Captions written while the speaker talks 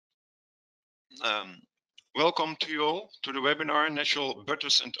Um, Welcome to you all to the webinar Natural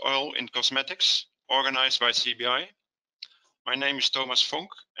Butters and Oil in Cosmetics, organized by CBI. My name is Thomas Vonk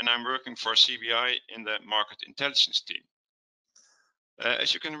and I'm working for CBI in the Market Intelligence team.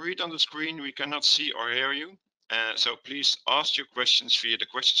 As you can read on the screen, we cannot see or hear you, so please ask your questions via the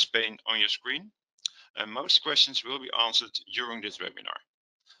questions pane on your screen. Most questions will be answered during this webinar.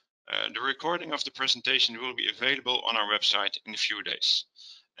 The recording of the presentation will be available on our website in a few days.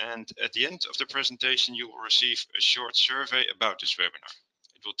 And at the end of the presentation, you will receive a short survey about this webinar.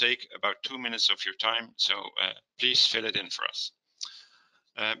 It will take about 2 minutes of your time, so please fill it in for us.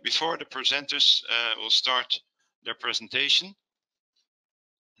 Before the presenters will start their presentation,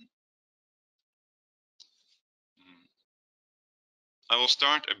 I will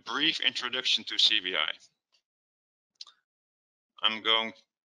start a brief introduction to CBI. I'm going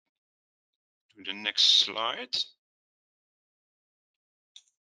to the next slide.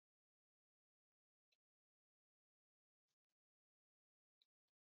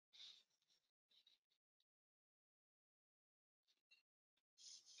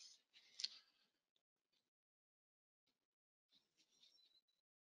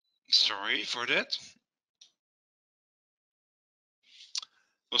 Sorry for that.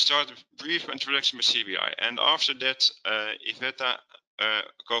 We'll start a brief introduction with CBI, and after that, Iveta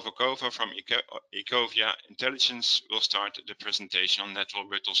Kovakova from Ecovia Intelligence will start the presentation on natural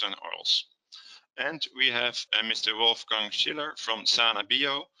butters and oils. And we have Mr. Wolfgang Schiller from Sana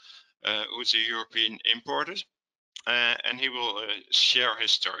Bio, who's a European importer, and he will share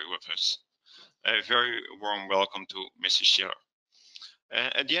his story with us. A very warm welcome to Mr. Schiller.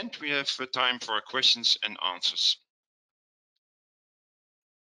 At the end, we have time for questions and answers.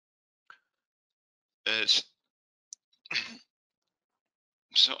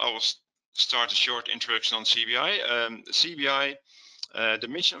 So I will start a short introduction on CBI. The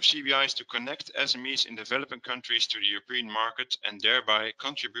mission of CBI is to connect SMEs in developing countries to the European market and thereby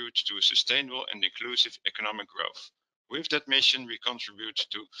contribute to a sustainable and inclusive economic growth. With that mission, we contribute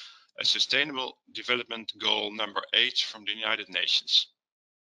to a Sustainable Development Goal number 8 from the United Nations.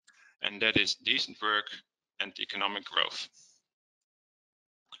 And that is decent work and economic growth.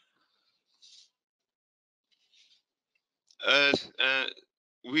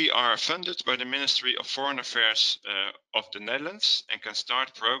 We are funded by the Ministry of Foreign Affairs of the Netherlands and can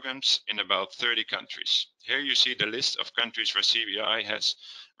start programs in about 30 countries. Here you see the list of countries where CBI has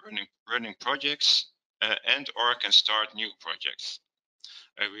running projects and or can start new projects.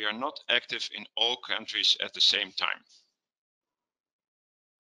 We are not active in all countries at the same time.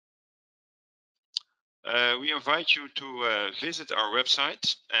 We invite you to visit our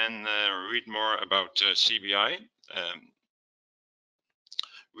website and read more about CBI.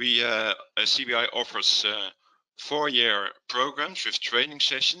 CBI offers 4-year programs with training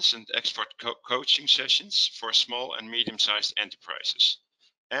sessions and expert coaching sessions for small and medium-sized enterprises.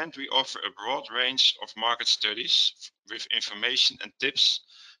 And we offer a broad range of market studies with information and tips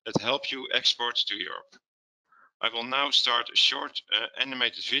that help you export to Europe. I will now start a short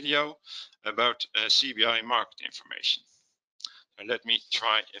animated video about CBI market information. And let me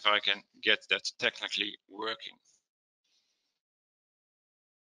try if I can get that technically working.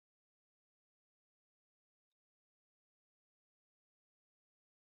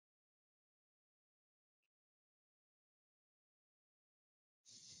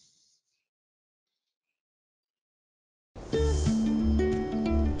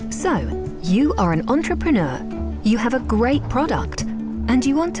 So, you are an entrepreneur, you have a great product, and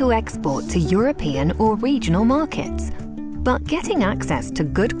you want to export to European or regional markets. But getting access to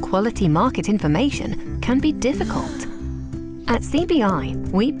good quality market information can be difficult. At CBI,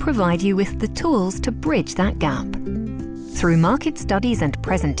 we provide you with the tools to bridge that gap. Through market studies and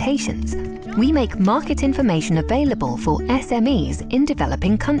presentations, we make market information available for SMEs in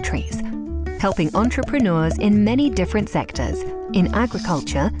developing countries, helping entrepreneurs in many different sectors in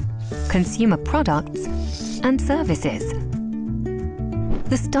agriculture, consumer products, and services.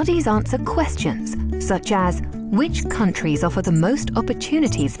 The studies answer questions such as which countries offer the most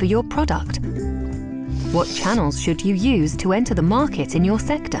opportunities for your product, what channels should you use to enter the market in your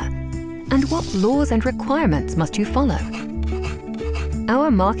sector, and what laws and requirements must you follow.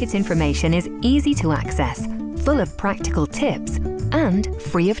 Our market information is easy to access, full of practical tips, and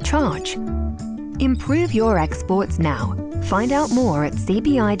free of charge. Improve your exports now. Find out more at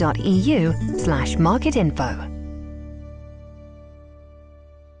cbi.eu/marketinfo.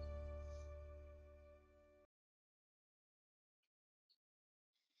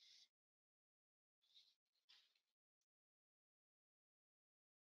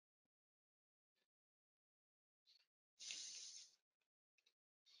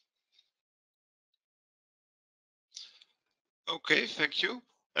 Okay, thank you.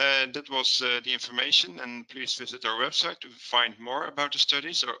 That was the information, and please visit our website to find more about the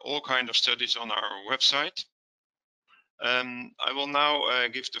studies. There are all kinds of studies on our website. I will now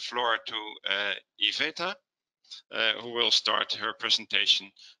give the floor to Iveta, who will start her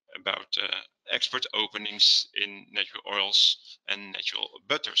presentation about export openings in natural oils and natural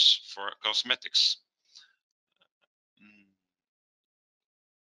butters for cosmetics.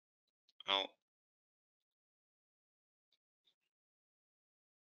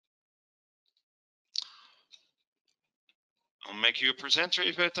 I'll make you a presenter,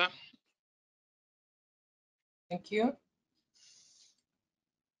 Iveta. Thank you.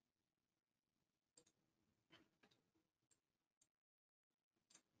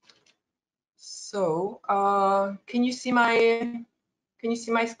 So, can you see my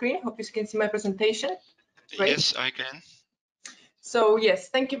screen? Hope you can see my presentation. Great. Yes, I can. So yes,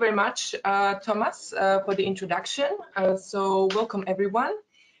 thank you very much, Thomas, for the introduction. So welcome everyone.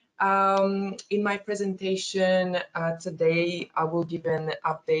 In my presentation today, I will give an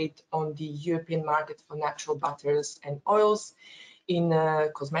update on the European market for natural butters and oils in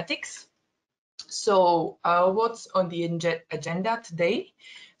cosmetics. So what's on the agenda today?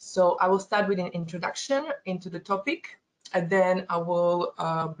 So I will start with an introduction into the topic, and then I will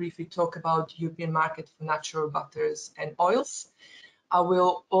briefly talk about the European market for natural butters and oils. I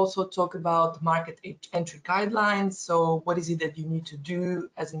will also talk about market entry guidelines. So what is it that you need to do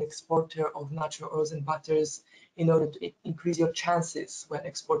as an exporter of natural oils and butters in order to increase your chances when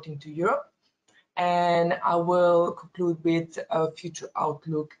exporting to Europe? And I will conclude with a future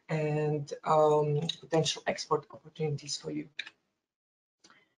outlook and potential export opportunities for you.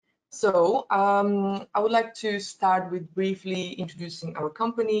 So I would like to start with briefly introducing our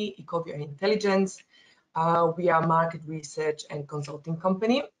company, Ecovia Intelligence. We are a market research and consulting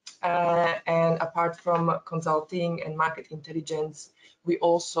company. And apart from consulting and market intelligence, we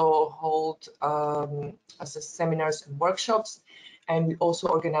also hold seminars and workshops. And we also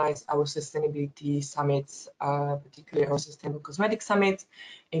organize our sustainability summits, particularly our Sustainable Cosmetic Summit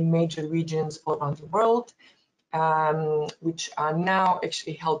in major regions all around the world, which are now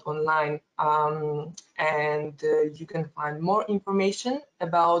actually held online. And you can find more information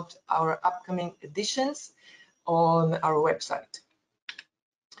about our upcoming editions on our website.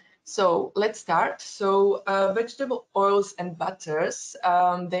 So let's start. So vegetable oils and butters,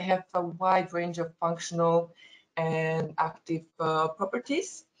 they have a wide range of functional and active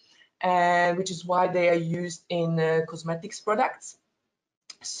properties, and which is why they are used in cosmetics products.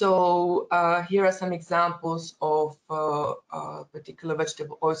 So here are some examples of particular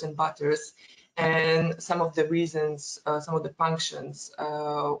vegetable oils and butters, and some of the reasons, some of the functions,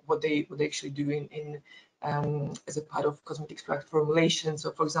 what they actually do in as a part of cosmetics product formulation.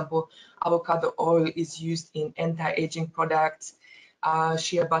 So, for example, avocado oil is used in anti-aging products.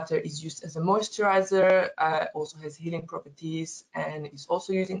 Shea butter is used as a moisturizer, also has healing properties, and is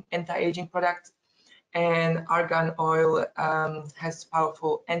also used in anti-aging products. And argan oil has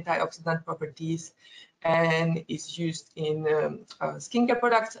powerful antioxidant properties and is used in skincare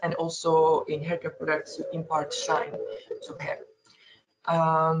products and also in haircare products to impart shine to hair.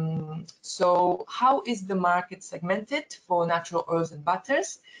 So how is the market segmented for natural oils and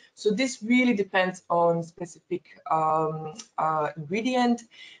butters? So this really depends on specific ingredient.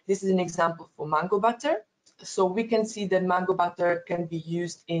 This is an example for mango butter. So we can see that mango butter can be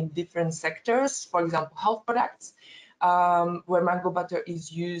used in different sectors, for example, health products, where mango butter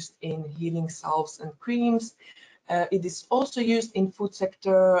is used in healing salves and creams. It is also used in food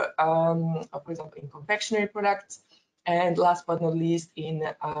sector, for example, in confectionery products. And last but not least, in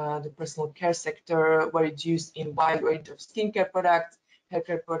the personal care sector, where it's used in a wide range of skincare products,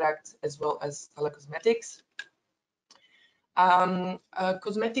 haircare products, as well as color cosmetics.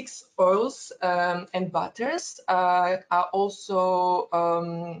 Cosmetics oils and butters are also,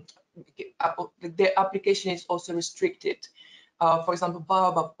 their application is also restricted. For example,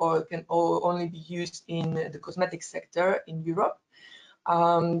 baobab oil can only be used in the cosmetics sector in Europe.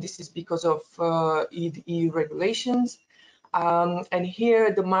 This is because of EU regulations. And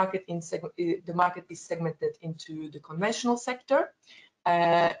here the market is segmented into the conventional sector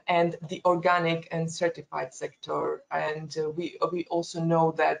and the organic and certified sector. And we also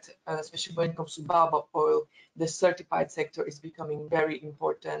know that, especially when it comes to baobab oil, the certified sector is becoming very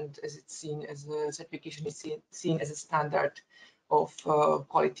important, as it's seen as a certification is seen as a standard of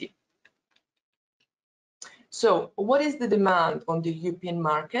quality. So what is the demand on the European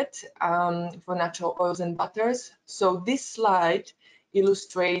market for natural oils and butters? So this slide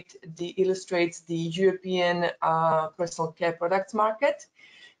illustrates the European personal care products market.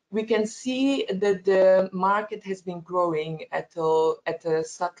 we can see that the market has been growing at a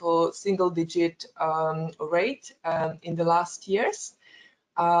subtle single-digit rate in the last years.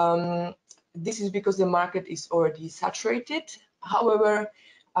 This is because the market is already saturated. However,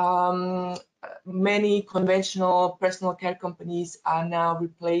 many conventional personal care companies are now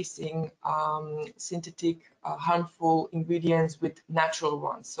replacing synthetic harmful ingredients with natural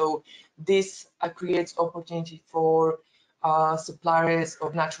ones. So this creates opportunity for suppliers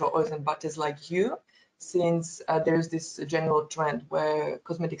of natural oils and butters like you, since there's this general trend where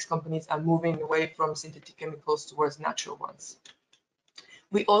cosmetics companies are moving away from synthetic chemicals towards natural ones.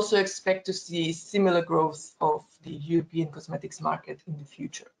 We also expect to see similar growth of the European cosmetics market in the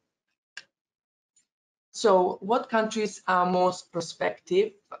future. So what countries are most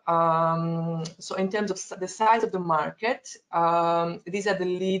prospective? So in terms of the size of the market, these are the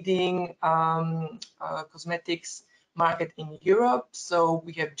leading cosmetics market in Europe. So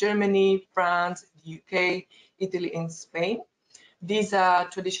we have Germany, France, the UK, Italy, and Spain. These are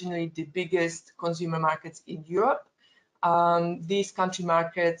traditionally the biggest consumer markets in Europe. These country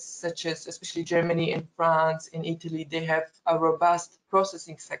markets, such as especially Germany and France and Italy, they have a robust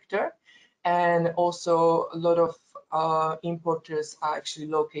processing sector, and also a lot of importers are actually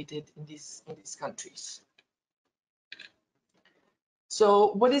located in these countries.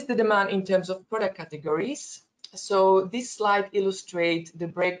 So what is the demand in terms of product categories? So this slide illustrates the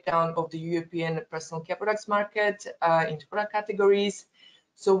breakdown of the European personal care products market into product categories.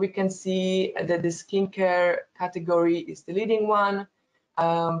 So we can see that the skincare category is the leading one,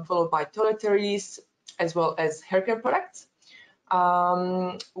 followed by toiletries, as well as hair care products,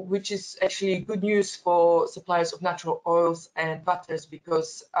 which is actually good news for suppliers of natural oils and butters,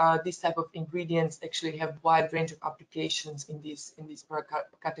 because this type of ingredients actually have wide range of applications in these product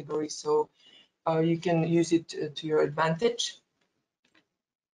categories. So you can use it to your advantage.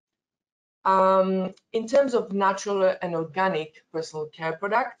 In terms of natural and organic personal care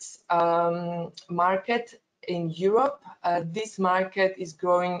products market in Europe, this market is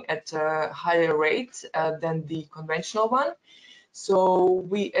growing at a higher rate than the conventional one. So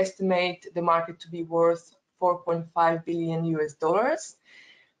we estimate the market to be worth $4.5 billion US,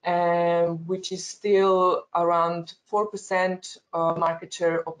 which is still around 4% market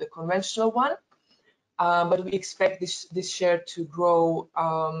share of the conventional one. But we expect this share to grow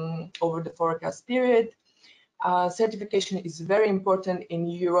over the forecast period. Certification is very important in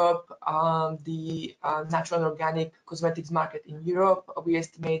Europe. The natural and organic cosmetics market in Europe, we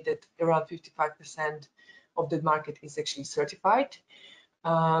estimate that around 55% of the market is actually certified.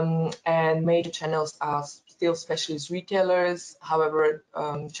 And major channels are still specialist retailers. However,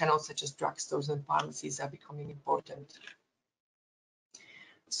 channels such as drugstores and pharmacies are becoming important.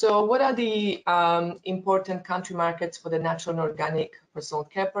 So what are the important country markets for the natural and organic personal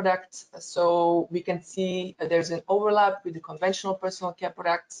care products? So we can see there's an overlap with the conventional personal care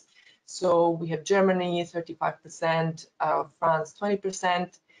products. So we have Germany 35%, France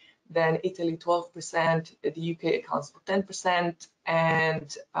 20%, then Italy 12%, the UK accounts for 10%,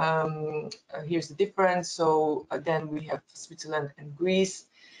 and here's the difference. So then we have Switzerland and Greece.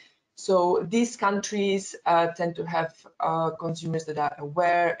 So these countries tend to have consumers that are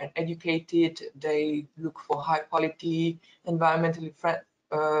aware and educated. They look for high quality, environmentally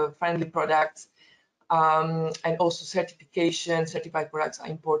friendly products, and also certified products are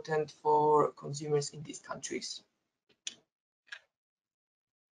important for consumers in these countries.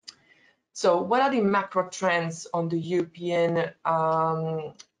 So what are the macro trends on the European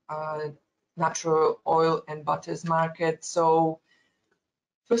natural oil and butters market? So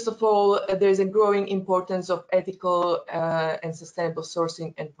first of all, there's a growing importance of ethical and sustainable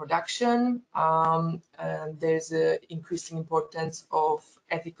sourcing and production. And there's an increasing importance of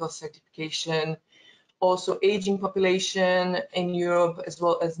ethical certification. Also, aging population in Europe, as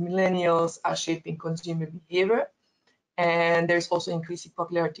well as millennials, are shaping consumer behavior. And there's also increasing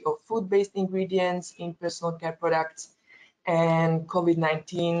popularity of food-based ingredients in personal care products. And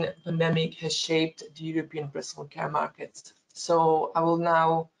COVID-19 pandemic has shaped the European personal care markets. So I will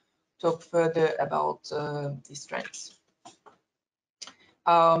now talk further about these trends.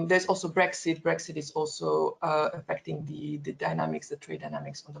 There's also Brexit. Brexit is also affecting the dynamics, the trade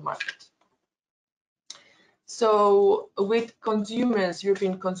dynamics on the market. So with consumers,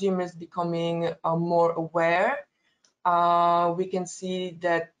 European consumers becoming more aware, we can see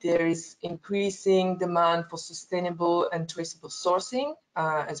that there is increasing demand for sustainable and traceable sourcing,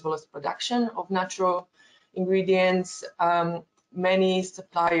 as well as production of natural ingredients. Many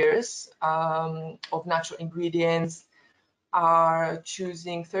suppliers of natural ingredients are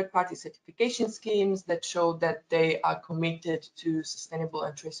choosing third-party certification schemes that show that they are committed to sustainable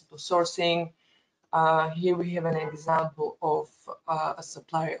and traceable sourcing. Here we have an example of a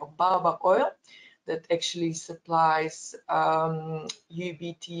supplier of baobab oil that actually supplies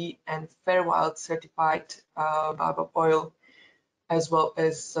UBT and Fairwild certified baobab oil, as well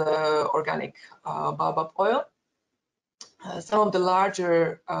as organic baobab oil. Some of the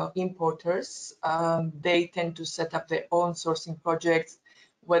larger importers, they tend to set up their own sourcing projects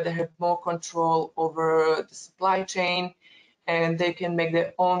where they have more control over the supply chain, and they can make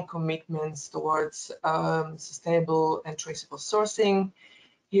their own commitments towards sustainable and traceable sourcing.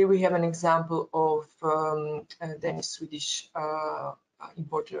 Here we have an example of Danish-Swedish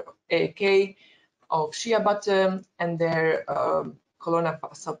importer AAK of shea butter and their Colonna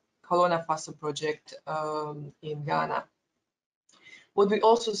Faso project in Ghana. What we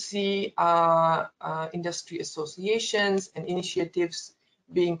also see are industry associations and initiatives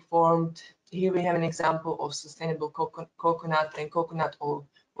being formed. Here we have an example of Sustainable Coconut and Coconut Oil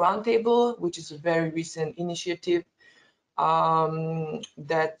Roundtable, which is a very recent initiative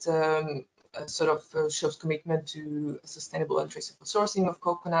that sort of shows commitment to sustainable and traceable sourcing of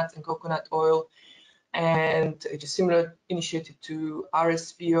coconut and coconut oil. And it's a similar initiative to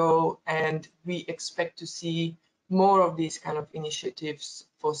RSPO, and we expect to see more of these kind of initiatives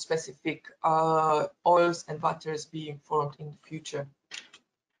for specific oils and butters being formed in the future.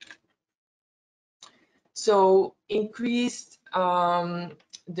 So increased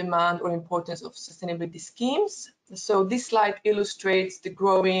demand or importance of sustainability schemes. So this slide illustrates the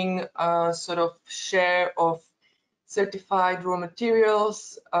growing sort of share of certified raw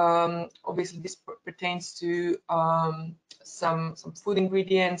materials. Obviously, this pertains to some food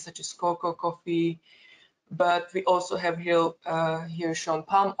ingredients such as cocoa, coffee, but we also have here shown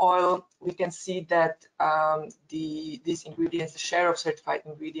palm oil. We can see that these ingredients, the share of certified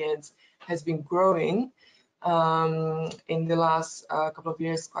ingredients, has been growing in the last couple of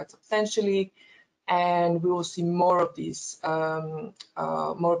years quite substantially, and we will see more of this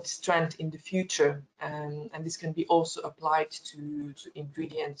trend in the future, and this can be also applied to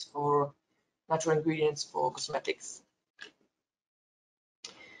ingredients for natural ingredients for cosmetics.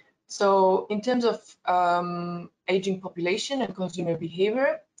 So in terms of aging population and consumer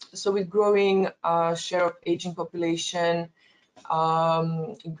behavior, so with growing share of aging population,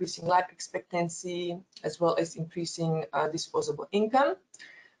 increasing life expectancy, as well as increasing disposable income,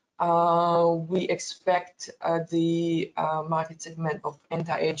 we expect the market segment of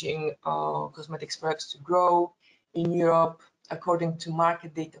anti-aging cosmetics products to grow in Europe. According to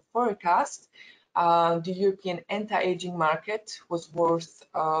market data forecast, the European anti-aging market was worth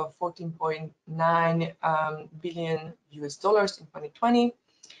 14.9 billion US dollars in 2020,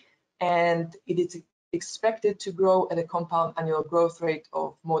 and it is expected to grow at a compound annual growth rate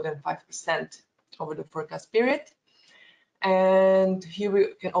of more than 5% over the forecast period. And here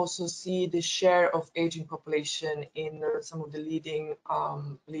we can also see the share of aging population in some of the leading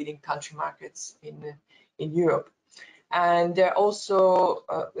country markets in Europe. And there are also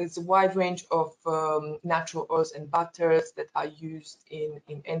there's a wide range of natural oils and butters that are used in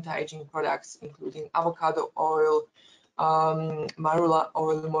anti-aging products, including avocado oil, marula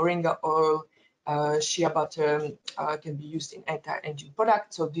oil, moringa oil, shea butter can be used in anti-aging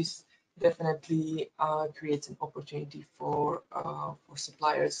products. So this definitely creates an opportunity for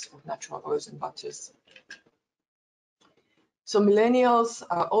suppliers of natural oils and butters. So millennials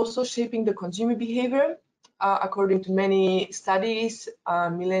are also shaping the consumer behavior. According to many studies,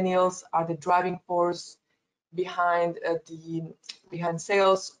 millennials are the driving force behind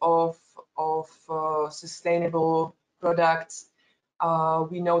sales of sustainable products.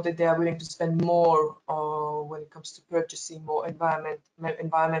 We know that they are willing to spend more when it comes to purchasing more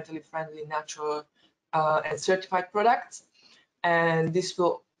environmentally friendly, natural, and certified products. And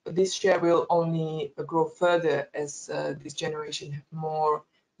this share will only grow further as this generation have more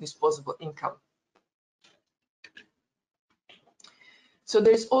disposable income. So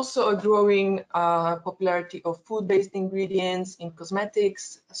there's also a growing popularity of food-based ingredients in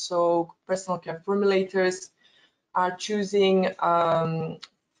cosmetics. So personal care formulators are choosing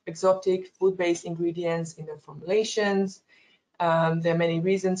exotic food-based ingredients in their formulations. There are many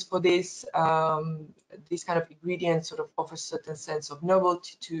reasons for this. These kind of ingredients sort of offer a certain sense of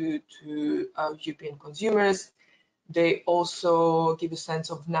novelty to European consumers. They also give a sense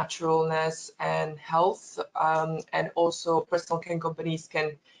of naturalness and health, and also personal care companies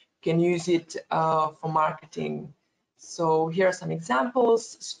can use it for marketing. So here are some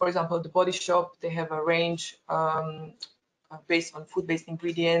examples. For example, the Body Shop, they have a range based on food-based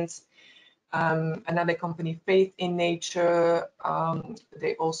ingredients. Another company, Faith in Nature,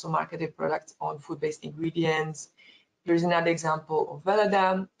 they also market their products on food-based ingredients. Here's another example of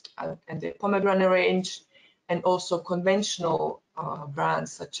Veleda and the pomegranate range, and also conventional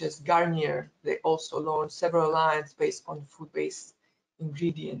brands such as Garnier. They also launched several lines based on food-based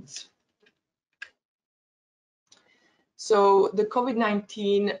ingredients. So the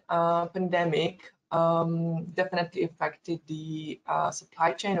COVID-19 pandemic definitely affected the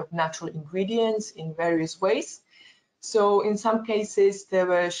supply chain of natural ingredients in various ways. So in some cases, there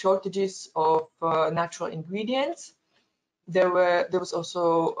were shortages of natural ingredients. There was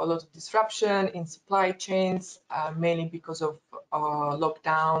also a lot of disruption in supply chains, mainly because of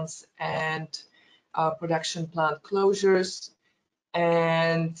lockdowns and production plant closures.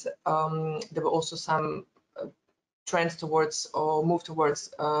 And there were also some trends towards or move towards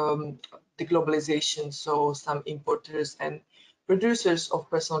the globalization. So some importers and producers of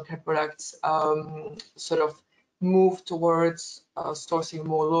personal care products sort of move towards sourcing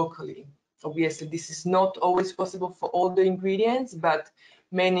more locally. Obviously, this is not always possible for all the ingredients, but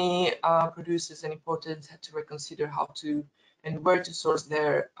many producers and importers had to reconsider how to and where to source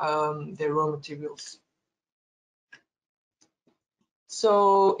their raw materials.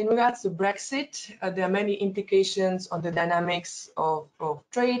 So in regards to Brexit, there are many implications on the dynamics of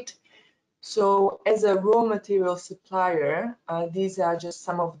trade. So as a raw material supplier, these are just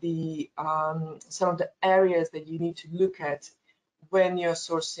some of the areas that you need to look at when you're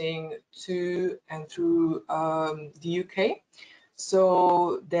sourcing to and through the UK.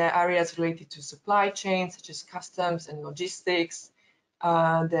 So there are areas related to supply chains, such as customs and logistics,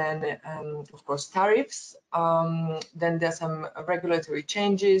 then of course tariffs. Then there's some regulatory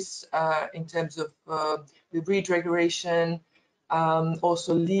changes in terms of the breed regulation,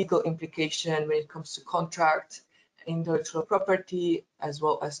 also legal implication when it comes to contract, intellectual property, as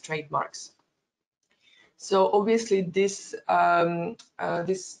well as trademarks. So obviously this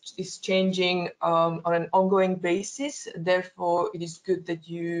is changing on an ongoing basis. Therefore, it is good that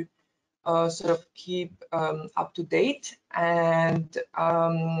you sort of keep up to date. And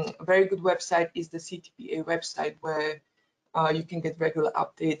a very good website is the CTPA website, where you can get regular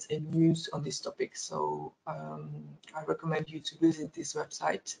updates and news on this topic. So I recommend you to visit this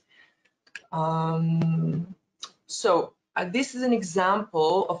website. This is an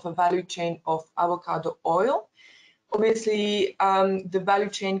example of a value chain of avocado oil. Obviously, the value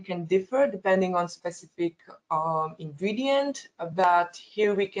chain can differ depending on specific ingredient, but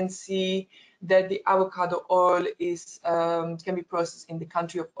here we can see that the avocado oil is can be processed in the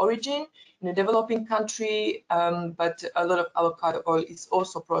country of origin, in a developing country, but a lot of avocado oil is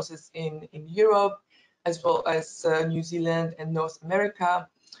also processed in Europe, as well as New Zealand and North America.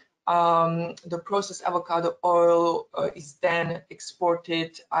 The processed avocado oil is then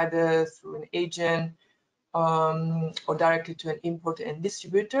exported either through an agent or directly to an importer and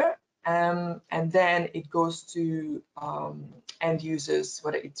distributor, and then it goes to end users,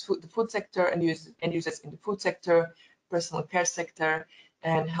 whether it's the food sector, end users in the food sector, personal care sector,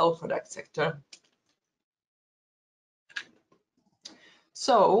 and health product sector.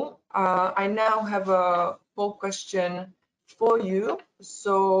 So I now have a poll question for you.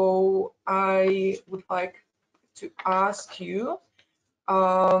 So I would like to ask you,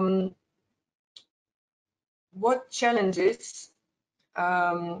 what challenges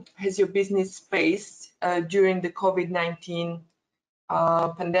has your business faced during the COVID-19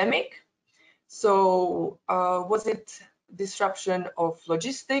 pandemic? So was it disruption of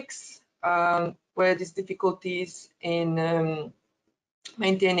logistics? Were these difficulties in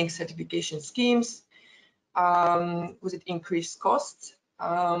maintaining certification schemes? Was it increased costs?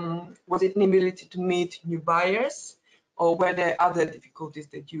 Was it inability to meet new buyers? Or were there other difficulties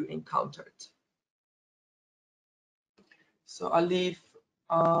that you encountered? So I'll leave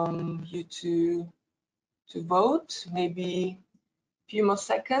you to vote, maybe a few more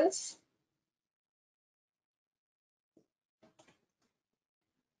seconds.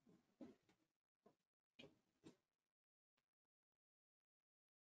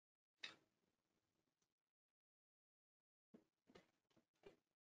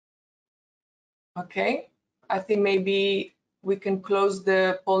 Okay, I think maybe we can close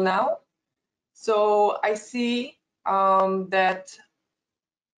the poll now. So I see that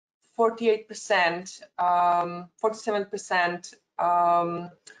 48%, 47%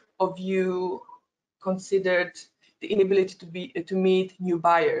 of you considered the inability to meet new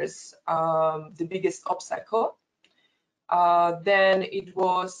buyers the biggest obstacle. Then it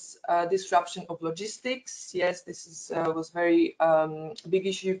was disruption of logistics. Yes, this was very big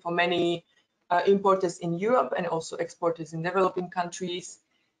issue for many importers in Europe and also exporters in developing countries.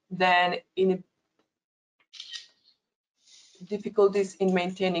 Then in difficulties in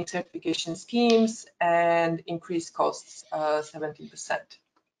maintaining certification schemes and increased costs, 17%.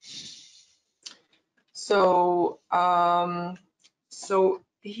 So,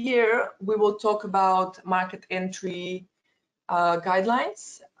 here we will talk about market entry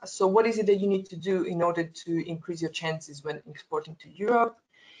guidelines. So what is it that you need to do in order to increase your chances when exporting to Europe?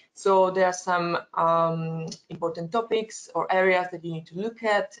 So there are some important topics or areas that you need to look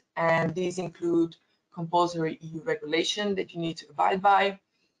at, and these include compulsory EU regulation that you need to abide by,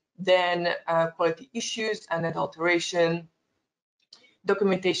 then quality issues and adulteration,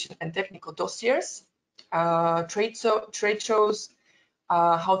 documentation and technical dossiers, trade shows,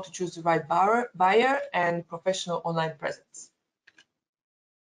 how to choose the right buyer, and professional online presence.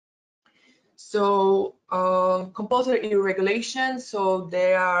 So compulsory EU regulations, so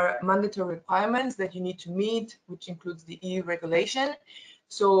there are mandatory requirements that you need to meet, which includes the EU regulation.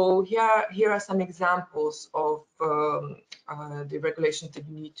 So here are some examples of the regulations that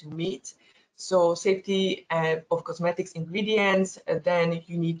you need to meet. So safety of cosmetics ingredients, then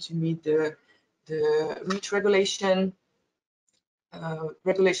you need to meet the REACH regulation,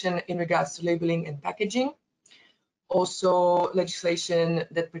 regulation in regards to labeling and packaging. Also legislation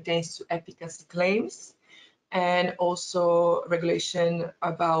that pertains to efficacy claims, and also regulation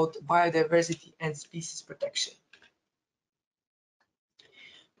about biodiversity and species protection.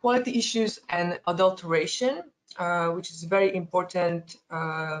 Quality issues and adulteration, which is a very important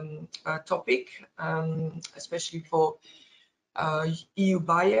topic, especially for EU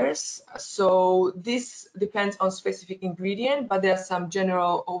buyers. So this depends on specific ingredient, but there are some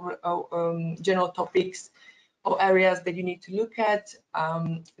general topics or areas that you need to look at.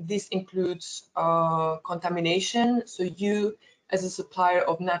 This includes contamination. So you, as a supplier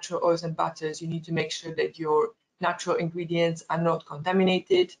of natural oils and butters, you need to make sure that your natural ingredients are not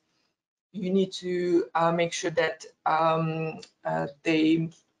contaminated. You need to make sure that they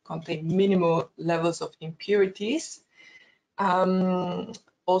contain minimal levels of impurities.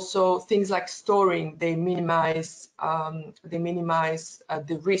 Also, things like storing, they minimize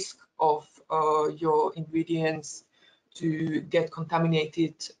the risk of your ingredients to get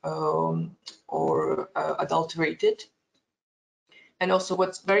contaminated or adulterated. And also,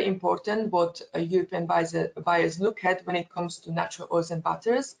 what's very important, what European buyers look at when it comes to natural oils and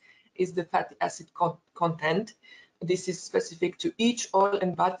butters, is the fatty acid content. This is specific to each oil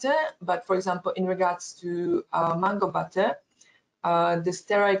and butter, but for example, in regards to mango butter, the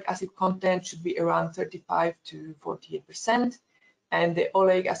stearic acid content should be around 35 to 48%, and the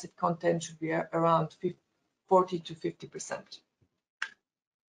oleic acid content should be around 40 to 50%.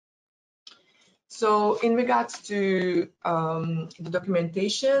 So in regards to the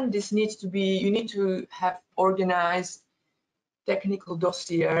documentation, this needs to be, you need to have organized technical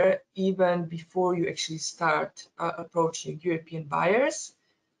dossier even before you actually start approaching European buyers.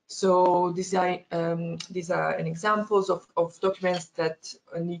 So these are examples of documents that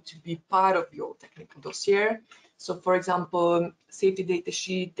need to be part of your technical dossier. So for example, safety data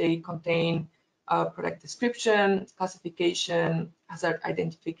sheet, they contain product description, classification, hazard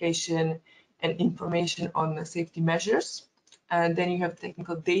identification, and information on the safety measures. And then you have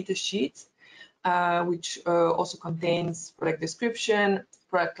technical data sheets, which also contains product description,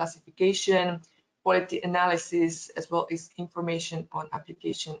 product classification, quality analysis, as well as information on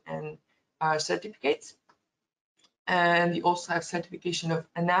application and certificates. And you also have certification of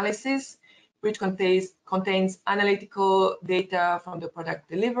analysis, which contains analytical data from the product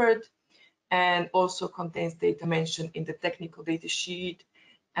delivered, and also contains data mentioned in the technical data sheet,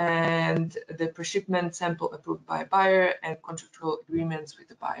 and the pre-shipment sample approved by a buyer, and contractual agreements with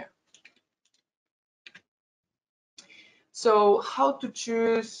the buyer. So how to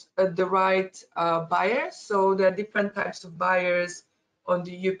choose the right buyer? So there are different types of buyers on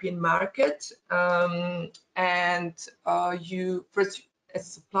the European market, and you first, as a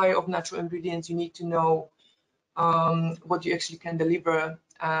supplier of natural ingredients, you need to know what you actually can deliver,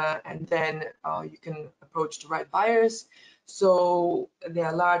 and then you can approach the right buyers. So there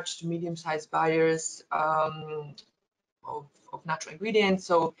are large to medium-sized buyers of natural ingredients.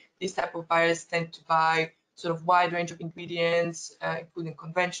 So these type of buyers tend to buy sort of wide range of ingredients, including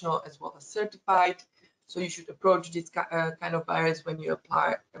conventional as well as certified. So you should approach these kind of buyers when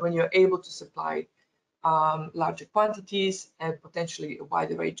you're able to supply larger quantities and potentially a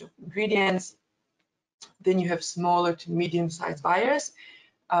wider range of ingredients. Then you have smaller to medium-sized buyers.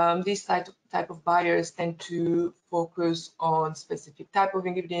 These type of buyers tend to focus on specific type of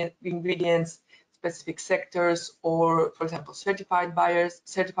ingredients, specific sectors, or for example, certified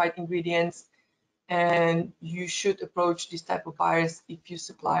ingredients. and you should approach this type of buyers if you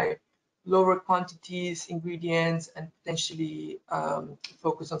supply lower quantities, ingredients, and potentially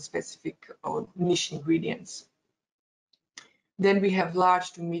focus on specific or niche ingredients. Then we have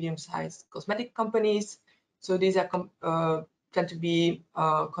large to medium-sized cosmetic companies. So these are tend to be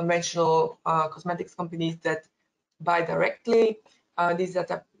conventional cosmetics companies that buy directly. These are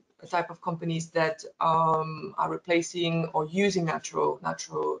the type of companies that are replacing or using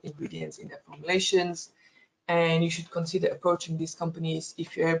natural ingredients in their formulations. And you should consider approaching these companies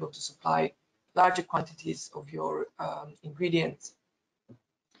if you're able to supply larger quantities of your ingredients.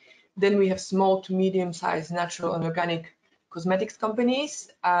 Then we have small to medium-sized natural and organic cosmetics companies.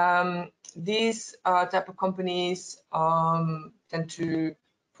 These type of companies tend to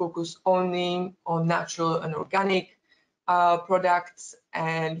focus only on natural and organic products,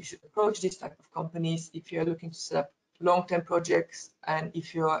 and you should approach these type of companies if you're looking to set up long-term projects and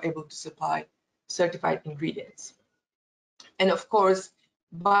if you are able to supply certified ingredients. And of course,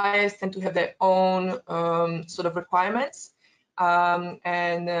 buyers tend to have their own sort of requirements, and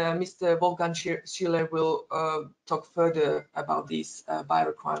Mr. Wolfgang Schiller will talk further about these buyer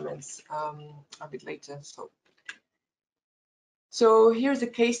requirements a bit later. So here's a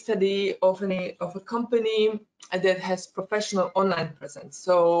case study of a company that has professional online presence.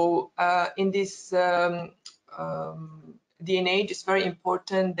 So in this day and age, it's very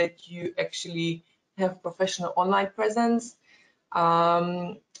important that you actually have professional online presence.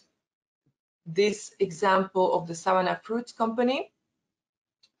 This example of the Savannah Fruits Company,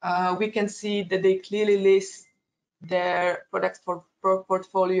 we can see that they clearly list their products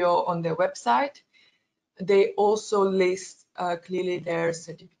portfolio on their website. They also list clearly their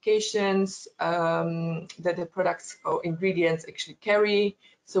certifications that the products or ingredients actually carry.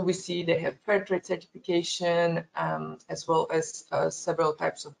 So we see they have fair trade certification as well as several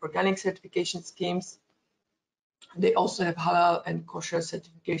types of organic certification schemes. They also have halal and kosher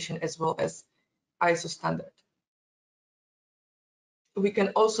certification as well as ISO standard. We can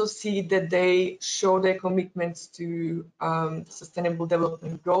also see that they show their commitments to sustainable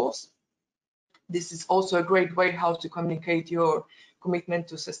development goals. This is also a great way how to communicate your commitment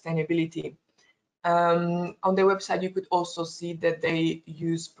to sustainability. On their website, you could also see that they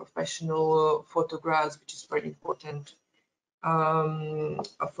use professional photographs, which is very important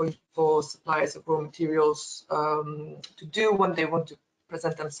for suppliers of raw materials to do when they want to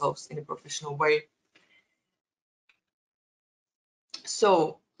present themselves in a professional way.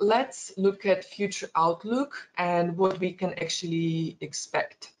 So let's look at future outlook and what we can actually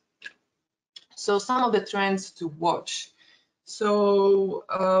expect. So some of the trends to watch. So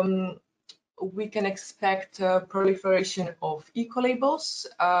we can expect proliferation of eco-labels.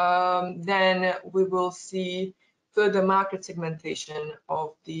 Then we will see further market segmentation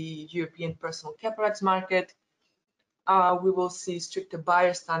of the European personal care products market. We will see stricter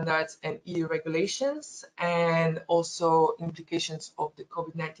buyer standards and EU regulations, and also implications of the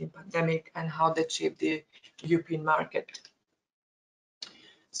COVID-19 pandemic and how that shaped the European market.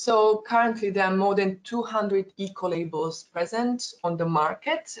 So currently there are more than 200 eco-labels present on the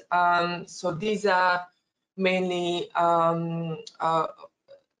market. So these are mainly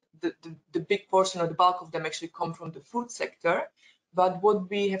the big portion or the bulk of them actually come from the food sector. But what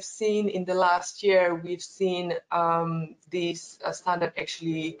we have seen in the last year, we've seen these standard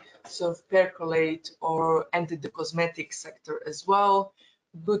actually sort of percolate or enter the cosmetic sector as well.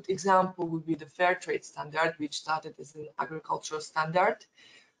 Good example would be the fair trade standard, which started as an agricultural standard.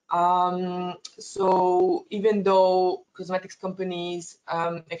 So even though cosmetics companies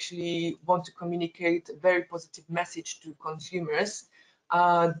actually want to communicate a very positive message to consumers,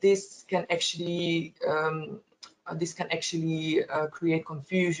 this can actually create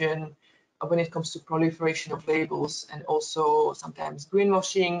confusion when it comes to proliferation of labels, and also sometimes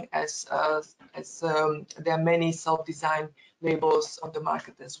greenwashing, as there are many self-designed labels on the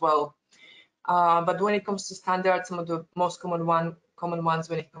market as well. But when it comes to standards, some of the most common ones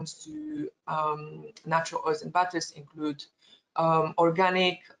when it comes to natural oils and butters include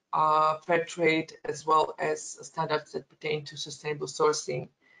organic, fair trade, as well as standards that pertain to sustainable sourcing,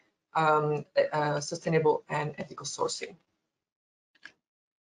 sustainable and ethical sourcing.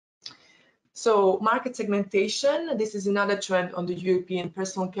 So market segmentation, this is another trend on the European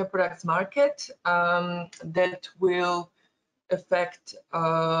personal care products market that will affect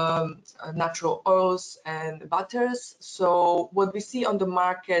natural oils and butters. So what we see on the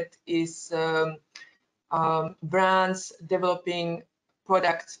market is brands developing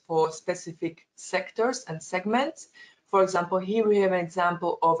products for specific sectors and segments. For example, here we have an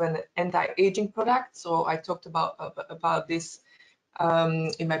example of an anti-aging product. So I talked about this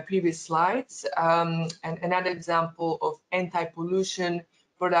in my previous slides, and another example of anti-pollution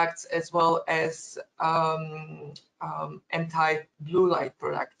products as well as anti-blue light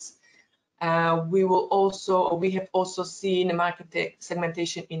products. We have also seen a market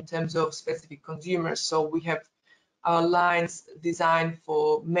segmentation in terms of specific consumers. So we have lines designed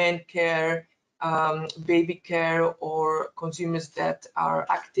for men care, baby care, or consumers that are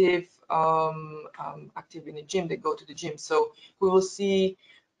active in the gym, they go to the gym. So we will see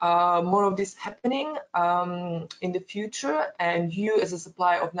more of this happening in the future, and you as a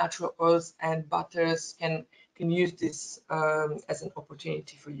supplier of natural oils and butters can use this as an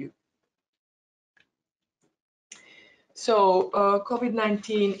opportunity for you. So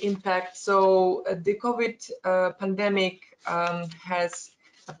COVID-19 impact. So the COVID pandemic has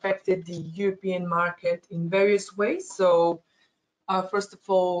affected the European market in various ways. So first of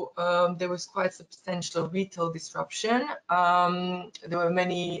all, there was quite substantial retail disruption. There were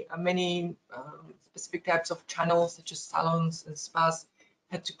many specific types of channels, such as salons and spas,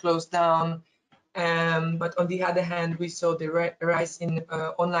 had to close down. But on the other hand, we saw the rise in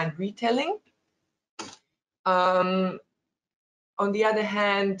online retailing. On the other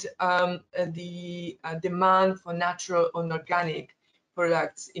hand, the demand for natural and organic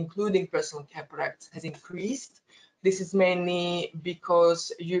products, including personal care products, has increased. This is mainly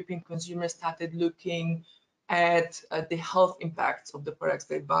because European consumers started looking at the health impacts of the products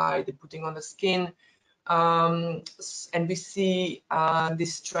they buy, they're putting on the skin, and we see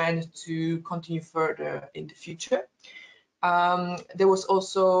this trend to continue further in the future. There was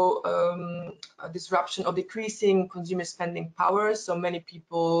also a disruption of decreasing consumer spending power. So many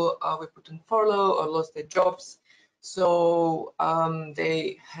people were put on furlough or lost their jobs. So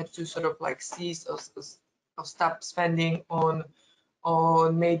they had to sort of like cease or stop spending on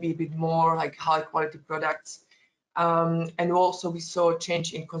maybe a bit more like high quality products. And also we saw a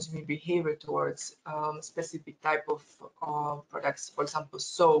change in consumer behavior towards specific type of products, for example,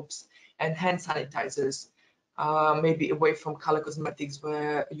 soaps and hand sanitizers. Maybe away from color cosmetics,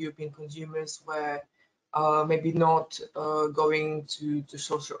 where European consumers were maybe not going to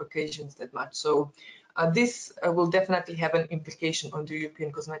social occasions that much. So this will definitely have an implication on the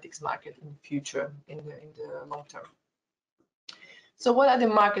European cosmetics market in the future, in the long term. So what are the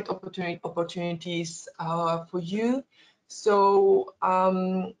market opportunities for you? So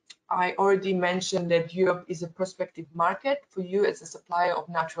I already mentioned that Europe is a prospective market for you as a supplier of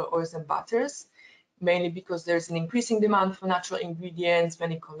natural oils and butters, mainly because there's an increasing demand for natural ingredients.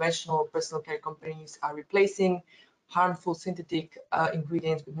 Many conventional personal care companies are replacing harmful synthetic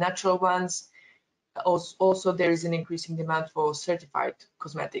ingredients with natural ones. Also, there is an increasing demand for certified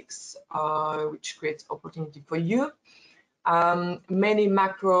cosmetics, which creates opportunity for you. Many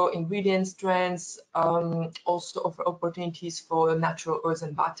macro ingredients trends also offer opportunities for natural oils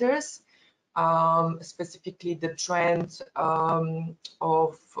and butters. Specifically the trend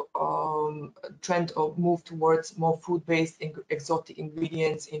of move towards more food-based exotic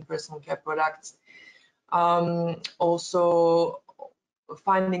ingredients in personal care products. Also,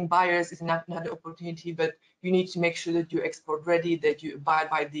 finding buyers is another opportunity, but you need to make sure that you're export ready, that you abide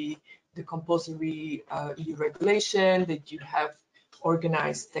by the compulsory EU regulation, that you have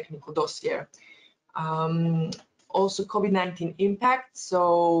organized technical dossier. Also COVID-19 impact.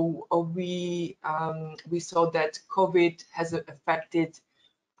 So we saw that COVID has affected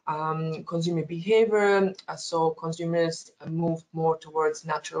consumer behavior. So consumers moved more towards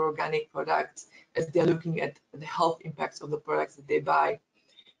natural organic products as they're looking at the health impacts of the products that they buy,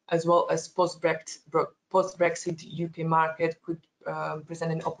 as well as post-Brexit UK market could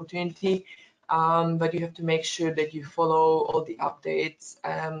present an opportunity. But you have to make sure that you follow all the updates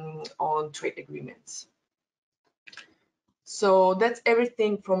on trade agreements. So that's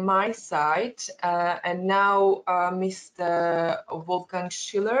everything from my side. And now Mr. Wolfgang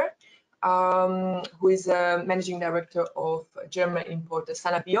Schiller, who is a managing director of German importer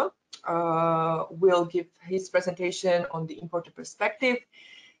Sanabio, will give his presentation on the importer perspective.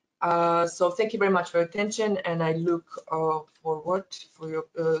 So thank you very much for your attention, and I look forward for your,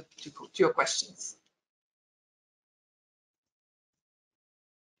 to your questions.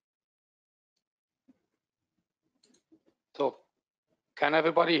 So, can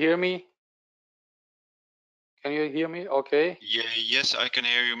everybody hear me? Can you hear me? Okay. Yeah, yes, I can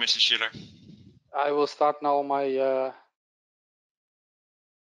hear you, Mr. Schiller. I will start now my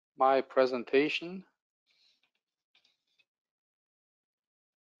my presentation.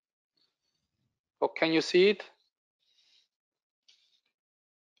 Oh, can you see it?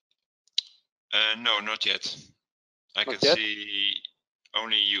 No, not yet. I can see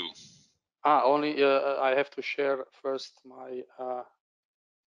only you. Only I have to share first my.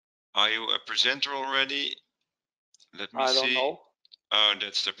 Are you a presenter already? Let me see. I don't know. Oh,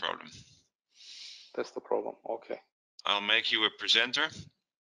 that's the problem. That's the problem. Okay. I'll make you a presenter.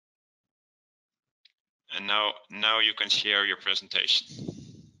 And now you can share your presentation.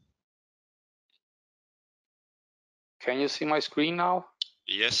 Can you see my screen now?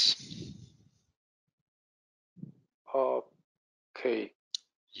 Yes. Okay.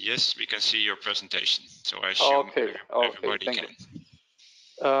 Yes, we can see your presentation. So I assume everybody thank can.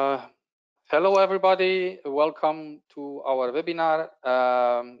 You. Hello, everybody. Welcome to our webinar.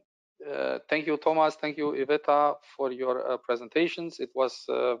 Thank you, Thomas. Thank you, Iveta, for your presentations. It was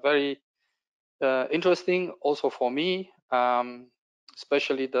very interesting also for me,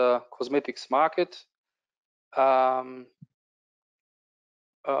 especially the cosmetics market.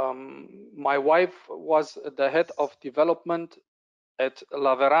 My wife was the head of development at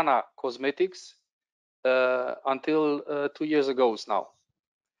La Verana Cosmetics until 2 years ago now.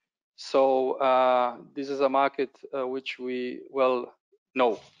 So this is a market which we well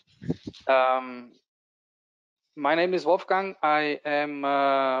know. My name is Wolfgang. I am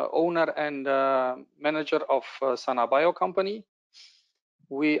owner and manager of Sana Bio company.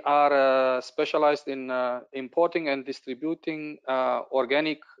 We are specialized in importing and distributing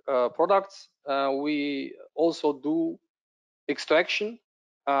organic products. We also do extraction.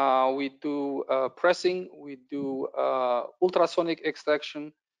 We do pressing. We do ultrasonic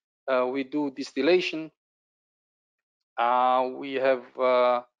extraction. We do distillation. We have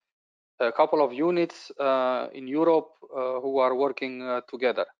a couple of units in Europe who are working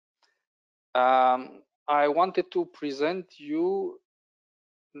together. I wanted to present you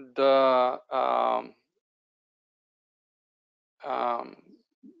the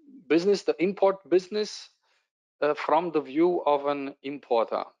business, the import business from the view of an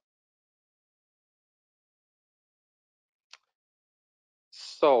importer.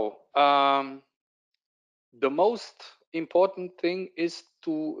 So the most important thing is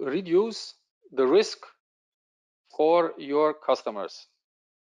to reduce the risk for your customers.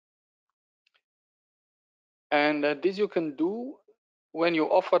 And this you can do when you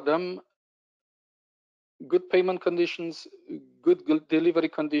offer them good payment conditions, good delivery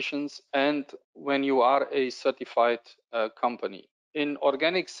conditions, and when you are a certified company. In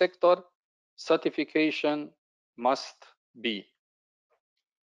organic sector, certification must be.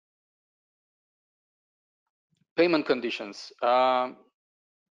 Payment conditions. The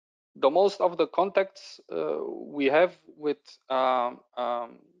most of the contacts we have with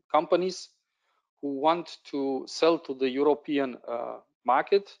companies who want to sell to the European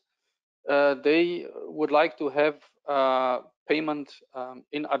market, they would like to have payment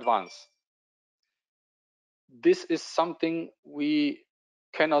in advance. This is something we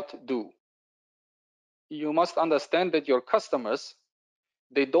cannot do. You must understand that your customers,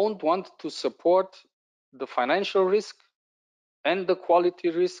 they don't want to support the financial risk and the quality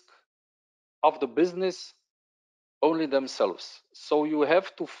risk of the business only themselves. So you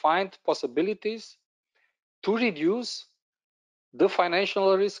have to find possibilities to reduce the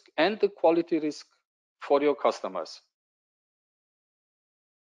financial risk and the quality risk for your customers.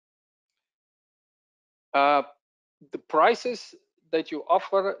 The prices that you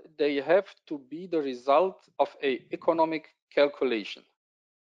offer, they have to be the result of an economic calculation.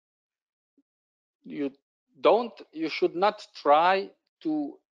 You should not try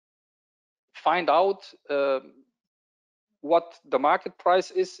to find out what the market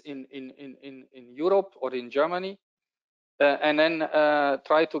price is in Europe or in Germany, and then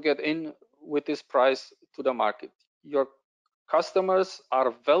try to get in with this price to the market. Your customers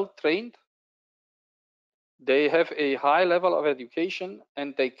are well trained. They have a high level of education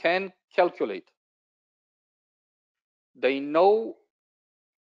and they can calculate. They know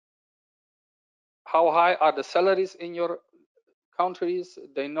how high are the salaries in your countries.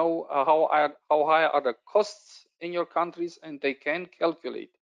 They know how high are the costs in your countries, and they can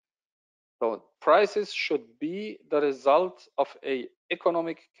calculate. So prices should be the result of an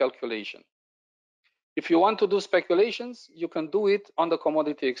economic calculation. If you want to do speculations, you can do it on the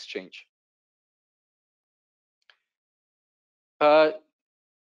commodity exchange.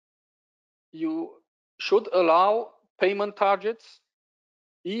 You should allow payment targets,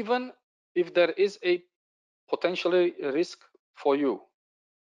 even if there is a potentially risk for you.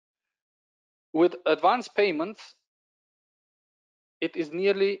 With advance payments, it is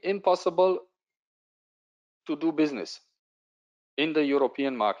nearly impossible to do business in the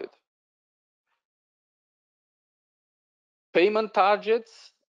European market. Payment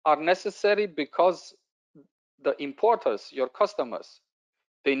targets are necessary because the importers, your customers,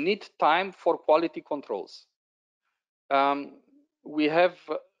 They need time for quality controls. We have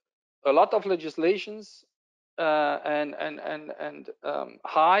a lot of legislations and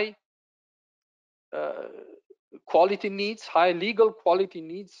high quality needs, high legal quality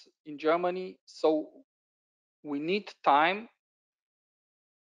needs in Germany. So we need time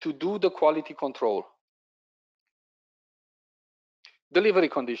to do the quality control. Delivery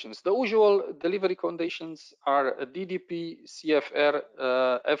conditions. The usual delivery conditions are DDP, CFR,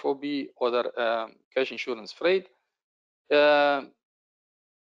 FOB, or cash insurance freight.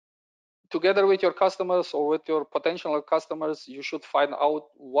 Together with your customers or with your potential customers, you should find out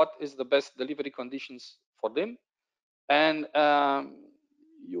what is the best delivery conditions for them. And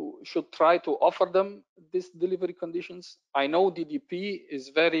you should try to offer them these delivery conditions. I know DDP is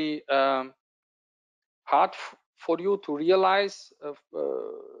very hard for you to realize.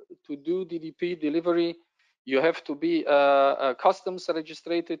 To do DDP delivery, you have to be customs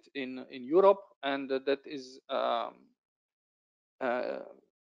registered in Europe, and that is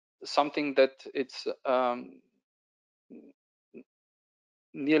something that it's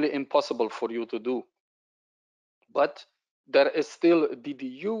nearly impossible for you to do. But there is still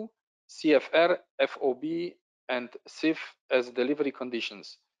DDU, CFR, FOB, and CIF as delivery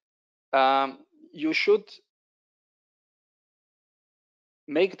conditions. You should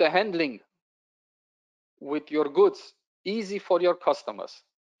make the handling with your goods easy for your customers.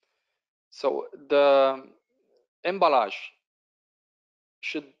 So the emballage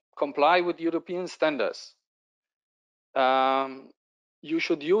should comply with European standards. You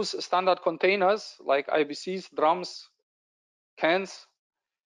should use standard containers like IBCs, drums, cans.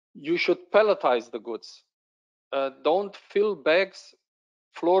 You should palletize the goods. Don't fill bags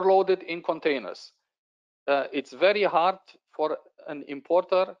floor loaded in containers. It's very hard for an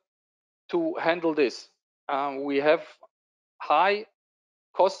importer to handle this. We have high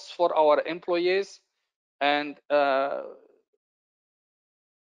costs for our employees, and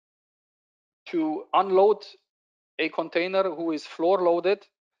to unload a container who is floor loaded,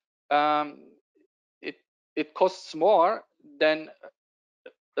 it costs more than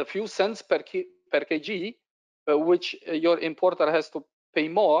a few cents per kg, which your importer has to pay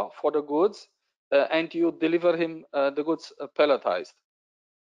more for the goods, and you deliver him the goods palletized.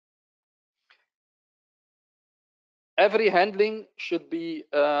 Every handling should be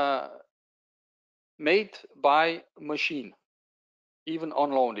made by machine, even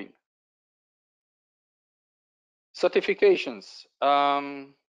unloading. Certifications.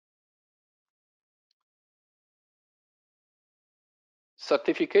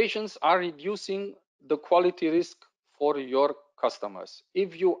 Certifications are reducing the quality risk for your customers.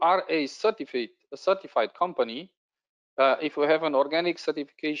 If you are a certified company, if you have an organic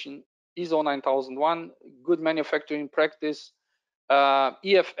certification, ISO 9001, good manufacturing practice,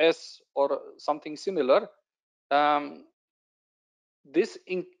 EFS, or something similar, this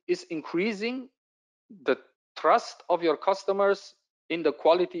is increasing the trust of your customers in the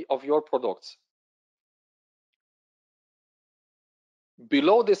quality of your products.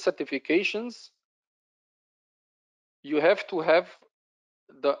 Below the certifications, you have to have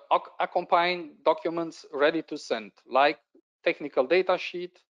the accompanying documents ready to send, like technical data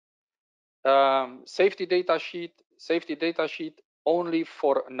sheet, safety data sheet only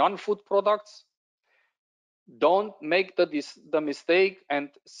for non-food products. Don't make the mistake and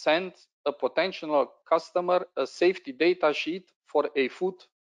send a potential customer a safety data sheet for a food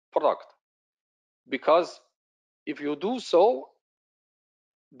product, because if you do so,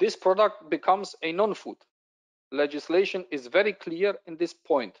 this product becomes a non-food. Legislation is very clear in this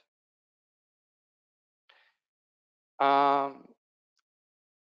point.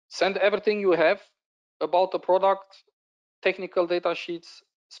 Send everything you have about the product, technical data sheets,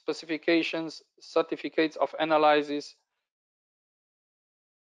 specifications, certificates of analysis,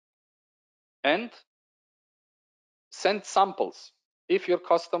 and send samples if your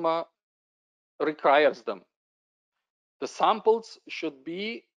customer requires them. The samples should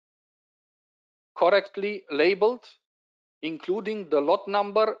be correctly labeled, including the lot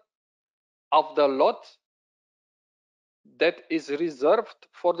number of the lot that is reserved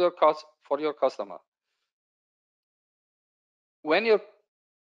for your customer. When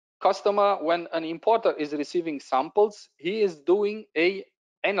an importer is receiving samples, he is doing a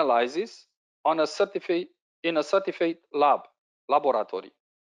analysis on in a certified laboratory.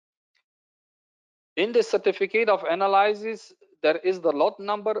 In the certificate of analysis, there is the lot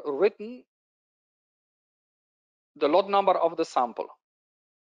number written, the lot number of the sample.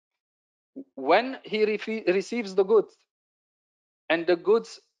 When he receives the goods, and the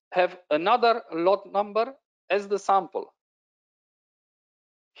goods have another lot number as the sample,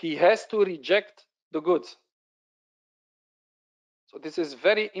 he has to reject the goods. So this is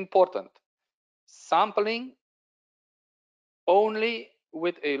very important. Sampling only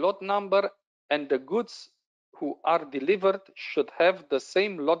with a lot number, and the goods who are delivered should have the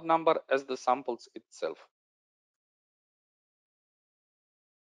same lot number as the samples itself.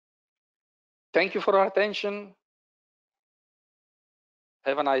 Thank you for your attention.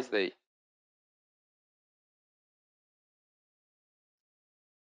 Have a nice day.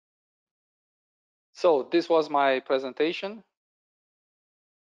 So this was my presentation.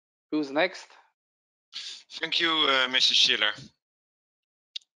 Who's next? Thank you, Mr. Schiller.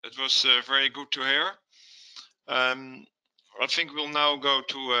 It was very good to hear. I think we'll now go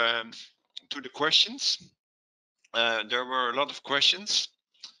to the questions. There were a lot of questions,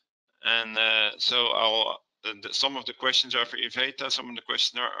 and so some of the questions are for Iveta, some of the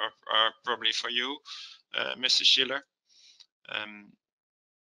questions are probably for you, Mr. Schiller.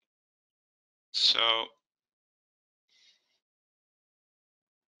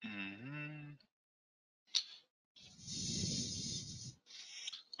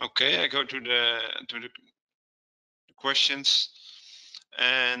 Okay, I go to the questions,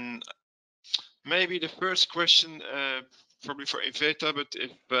 and maybe the first question probably for Iveta, but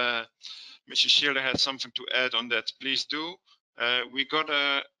if Mr. Schiller has something to add on that, please do. We got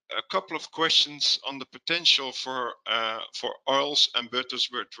a couple of questions on the potential for oils and butters,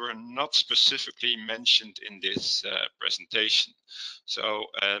 which were not specifically mentioned in this presentation. So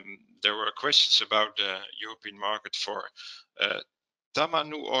there were questions about the European market for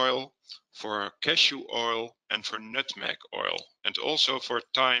tamanu oil, for cashew oil, and for nutmeg oil, and also for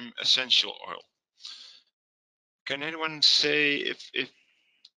thyme essential oil. Can anyone say if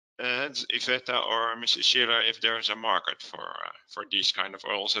Iveta or Mrs. Schiller, if there is a market for these kind of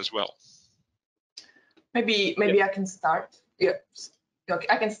oils as well? Maybe I can start. Yeah, okay,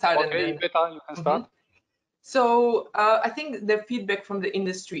 I can start. Okay, Iveta, you can start. So I think the feedback from the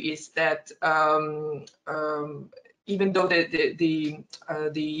industry is that even though the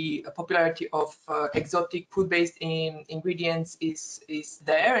popularity of exotic food-based ingredients is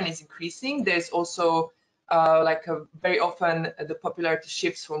there and is increasing, there's also very often the popularity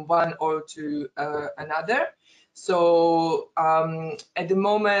shifts from one oil to another. So at the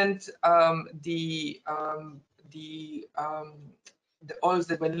moment, the oils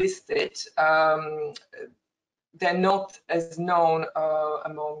that were listed, they're not as known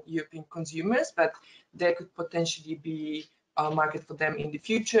among European consumers, but there could potentially be a market for them in the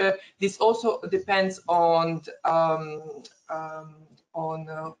future. This also depends on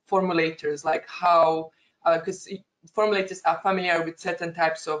formulators, like how, because formulators are familiar with certain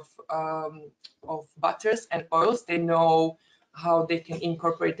types of butters and oils. They know how they can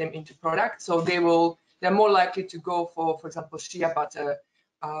incorporate them into products, so they're more likely to go for example, shea butter,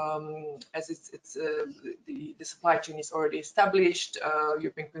 as the supply chain is already established.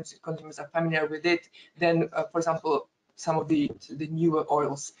 European consumers are familiar with it. Then, for example, some of the newer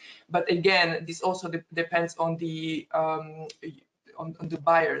oils. But again, this also depends on the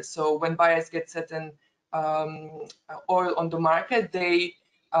buyers. So when buyers get certain oil on the market, they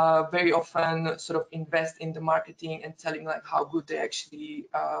very often sort of invest in the marketing and telling like how good they actually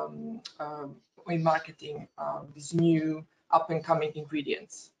in marketing these new up-and-coming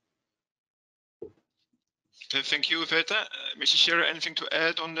ingredients. Okay, thank you, Iveta. Mr. Schiller, anything to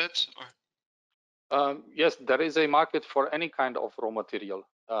add on that? Yes, there is a market for any kind of raw material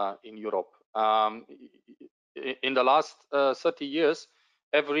in Europe. In the last 30 years,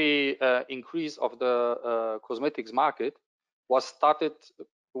 every increase of the cosmetics market was started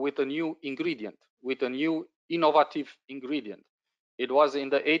with a new ingredient, with a new innovative ingredient. It was in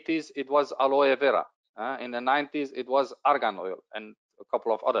the 80s, it was aloe vera. In the 90s, it was argan oil and a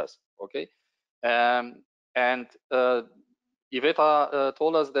couple of others. Okay, and Iveta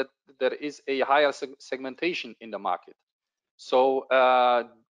told us that there is a higher segmentation in the market. So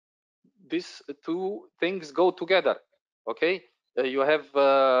these two things go together. Okay, you have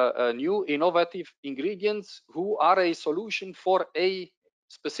new innovative ingredients who are a solution for a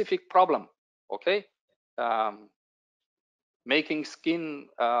specific problem. Okay, making skin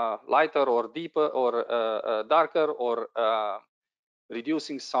lighter or deeper or darker, or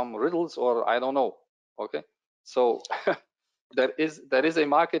reducing some riddles, or I don't know. Okay, so there is a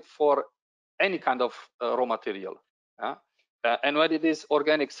market for any kind of raw material, and when it is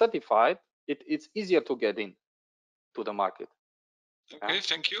organic certified, it's easier to get in to the market. Okay,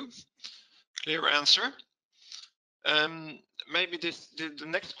 thank you. Clear answer. Maybe the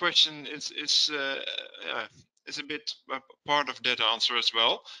next question is a bit part of that answer as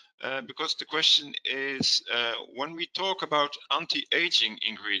well. because the question is, when we talk about anti-aging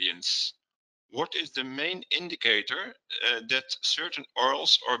ingredients, what is the main indicator that certain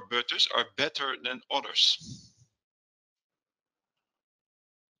oils or butters are better than others?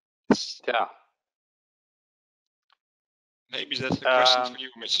 Yeah. Maybe that's a question for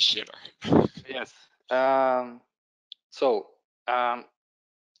you, Mr. Schiller. Yes. So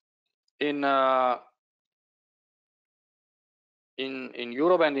in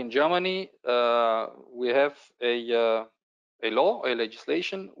Europe and in Germany, we have a law, a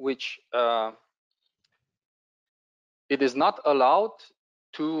legislation, which it is not allowed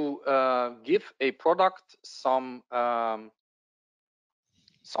to give a product some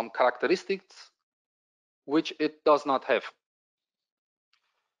characteristics which it does not have.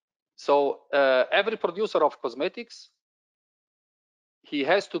 So every producer of cosmetics, he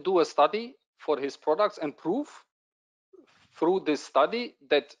has to do a study for his products and prove through this study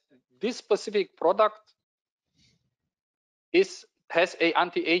that this specific product has a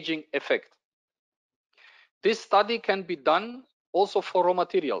anti-aging effect. This study can be done also for raw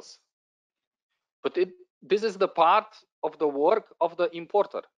materials, but this is the part of the work of the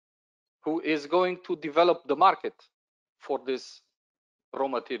importer, who is going to develop the market for this raw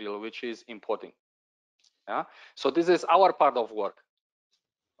material which is importing. Yeah? So this is our part of work.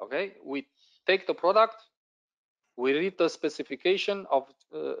 Okay, we take the product, we read the specification of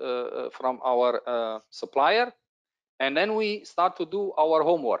from our supplier, and then we start to do our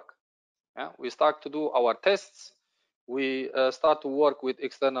homework. Yeah? We start to do our tests. We start to work with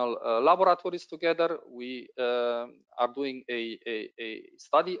external laboratories together. We are doing a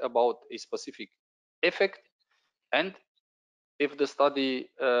study about a specific effect, and if the study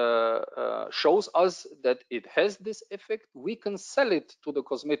shows us that it has this effect, we can sell it to the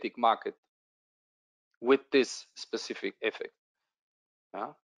cosmetic market with this specific effect.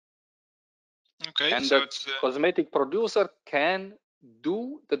 Yeah? Okay, and so the it's cosmetic producer can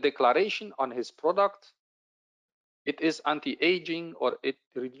do the declaration on his product. It is anti-aging, or it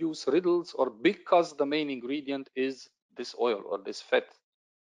reduces wrinkles, or because the main ingredient is this oil or this fat.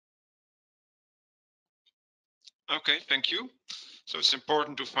 okay, thank you. So it's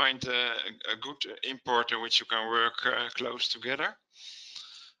important to find a good importer which you can work close together.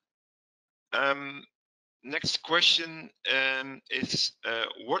 Next question is,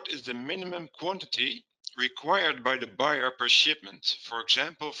 what is the minimum quantity required by the buyer per shipment, for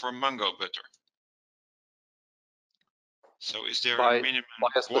example, for mango butter? So is there a minimum By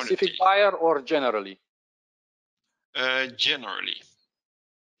a specific quantity? buyer or generally? Generally.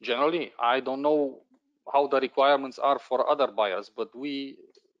 Generally, I don't know how the requirements are for other buyers, but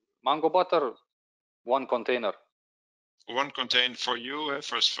mango butter, 1 container. 1 container for you,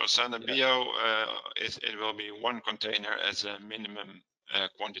 for Sana Bio, it will be 1 container as a minimum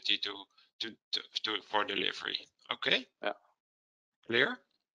quantity for delivery. Okay. Yeah. Clear.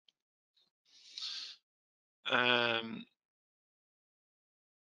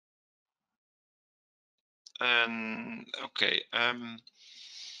 Okay.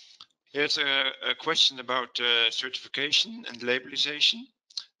 Here's a question about certification and labelization.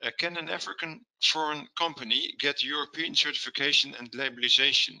 Can an African foreign company get European certification and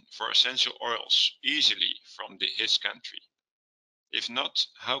labelization for essential oils easily from his country? If not,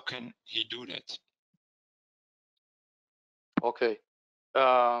 how can he do that? Okay.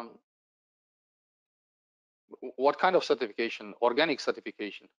 What kind of certification? Organic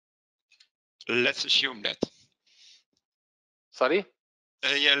certification? Let's assume that. Sorry?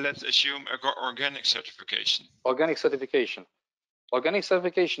 Yeah, let's assume organic certification. Organic certification. Organic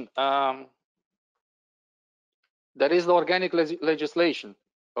certification. There is the organic legislation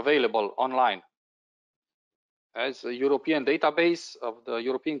available online. As a European database of the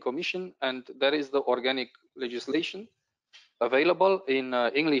European Commission, and there is the organic legislation available in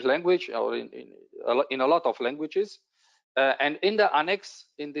English language, or in a lot of languages. And in the annex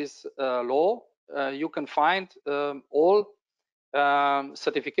in this law, you can find all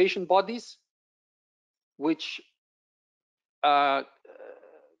certification bodies which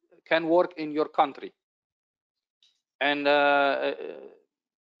can work in your country. And the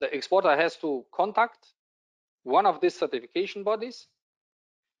exporter has to contact one of these certification bodies,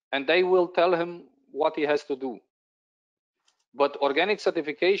 and they will tell him what he has to do. But organic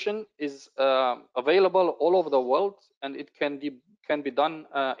certification is available all over the world, and it can be done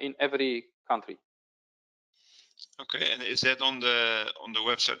in every country. Okay, and is that on the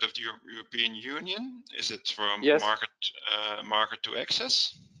website of the European Union? Is it from Yes. market to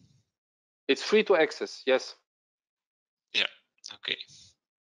access? It's free to access. Yes. Yeah. Okay.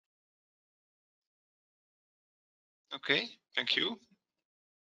 Okay. Thank you.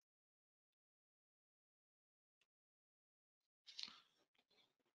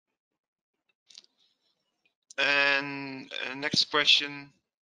 And next question.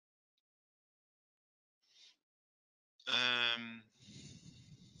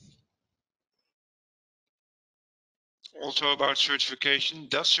 Also about certification.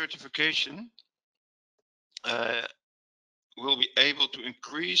 Does certification will be able to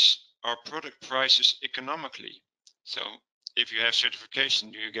increase our product prices economically? So if you have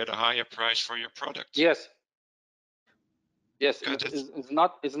certification, do you get a higher price for your product? Yes. Yes, it's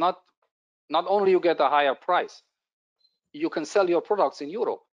not only you get a higher price, you can sell your products in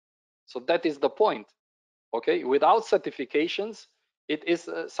Europe. So that is the point. Okay, without certifications, it is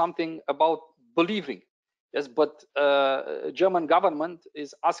something about believing. Yes, but German government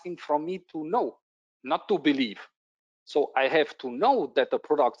is asking from me to know, not to believe. So I have to know that the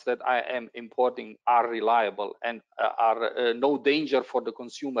products that I am importing are reliable and are no danger for the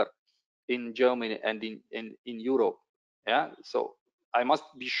consumer in Germany and in Europe. Yeah, so I must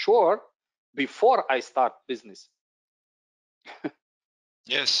be sure before I start business.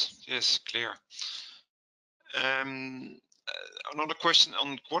 Yes, clear. Another question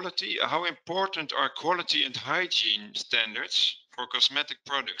on quality. How important are quality and hygiene standards for cosmetic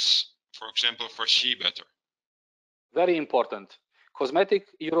products, for example, for shea butter? Very important.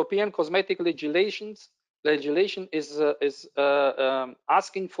 European cosmetic legislation is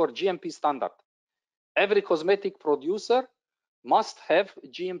asking for GMP standard. Every cosmetic producer must have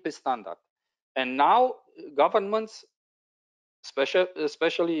GMP standard. And now governments,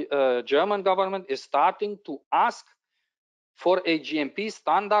 especially German government, is starting to ask for a GMP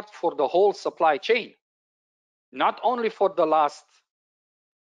standard for the whole supply chain, not only for the last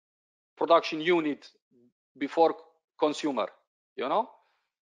production unit before consumer, you know?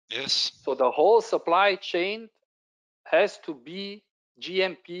 Yes. So the whole supply chain has to be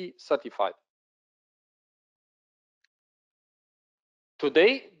GMP certified.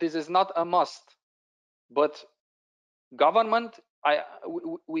 Today, this is not a must, but government,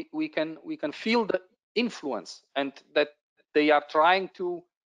 we can feel the influence and that they are trying to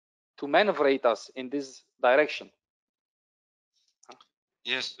maneuver us in this direction.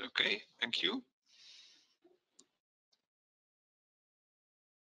 Yes, okay, thank you.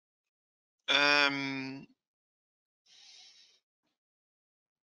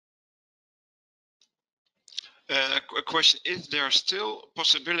 A question, is there still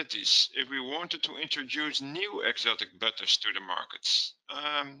possibilities if we wanted to introduce new exotic butters to the markets?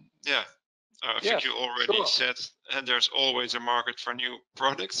 Yeah, I think you already said there's always a market for new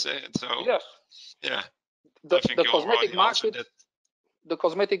products. So yes, yeah, the I think you cosmetic already market, that. the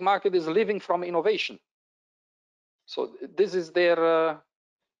cosmetic market is living from innovation. So this is their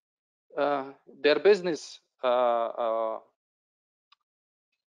business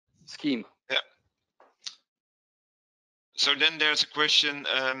scheme. Yeah. So then there's a question,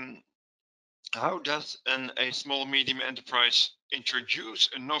 how does a small medium enterprise introduce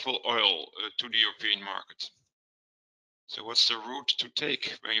a novel oil to the European market? So what's the route to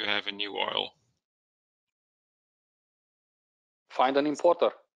take when you have a new oil? Find an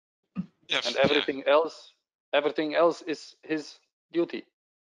importer. Yes, and everything else is his duty.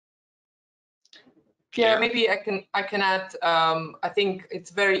 Yeah, maybe I can add. I think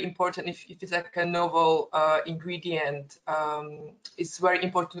it's very important if it's like a novel ingredient. It's very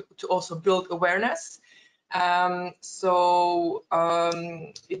important to also build awareness. It's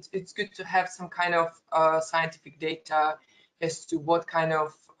good to have some kind of scientific data as to what kind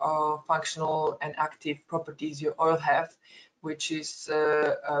of functional and active properties your oil have, which is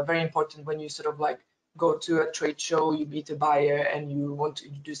very important when you sort of like go to a trade show, you meet a buyer and you want to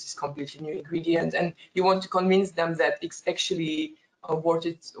introduce this completely new ingredient and you want to convince them that it's actually worth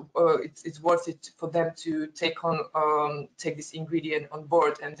it, it's worth it for them to take this ingredient on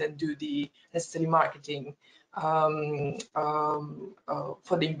board and then do the necessary marketing for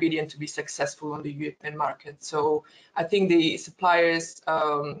the ingredient to be successful on the European market. So I think the suppliers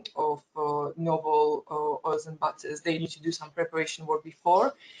of novel oils and butters, they need to do some preparation work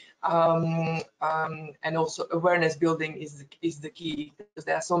before. And also awareness building is the key, because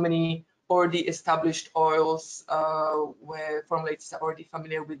there are so many already established oils where formulators are already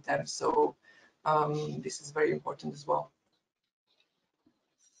familiar with them. So this is very important as well.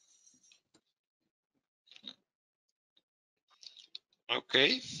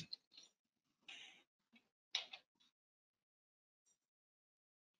 Okay.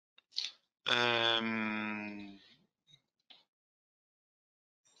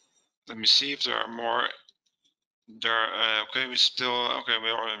 Let me see if there are more. Okay,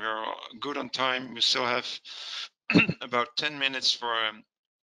 we're good on time. We still have about 10 minutes for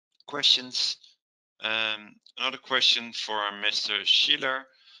questions. Another question for Mr. Schiller.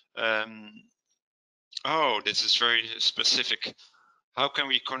 Oh, this is very specific. How can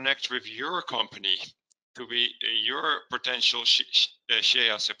we connect with your company to be your potential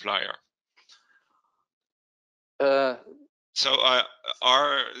shea supplier? So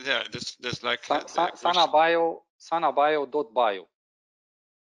that's like sanabio.bio.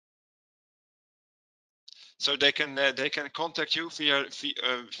 So they can contact you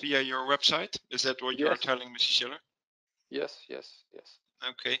via your website. Is that what you're telling, Mr. Schiller? Yes.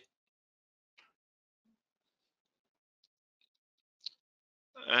 Okay.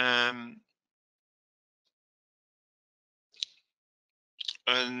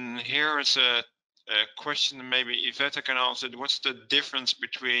 And here is a question maybe Iveta can answer. What's the difference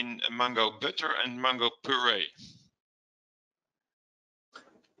between mango butter and mango puree?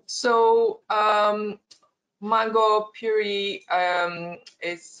 So mango puree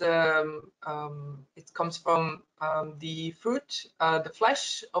it comes from the fruit, the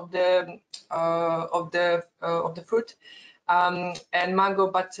flesh of the fruit, and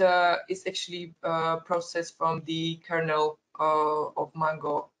mango butter is actually processed from the kernel of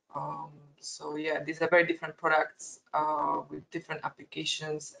mango. So yeah, these are very different products with different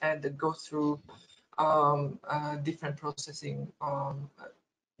applications, and that go through different processing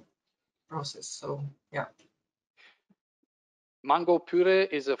process. So yeah. Mango puree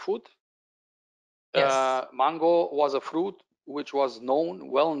is a food. Yes. Mango was a fruit which was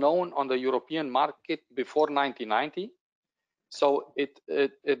well known on the European market before 1990. So it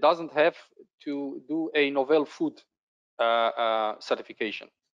doesn't have to do a novel food certification.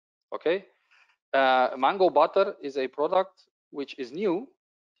 Okay. Mango butter is a product which is new.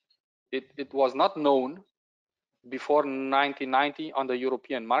 It was not known before 1990 on the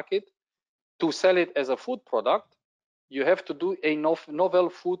European market. To sell it as a food product, you have to do a novel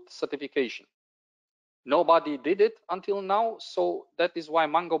food certification. Nobody did it until now, so that is why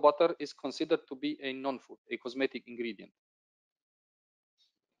mango butter is considered to be a non-food, a cosmetic ingredient.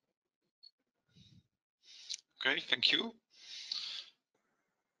 Okay, thank you.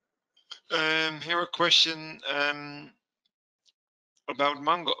 Here a question about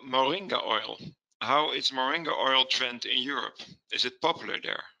moringa oil. How is moringa oil trend in Europe? Is it popular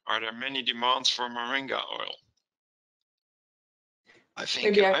there? Are there many demands for moringa oil? I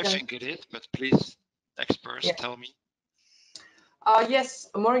think it is, but please, experts, tell me. Yes,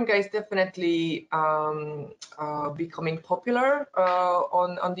 moringa is definitely becoming popular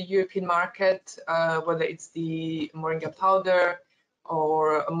on the European market, whether it's the moringa powder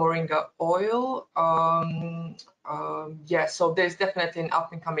or moringa oil. Yeah, so there's definitely an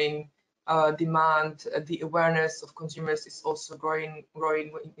up and coming demand. The awareness of consumers is also growing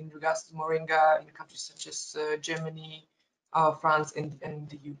in regards to moringa in countries such as Germany, France, and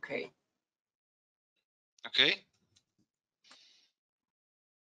the UK. Okay.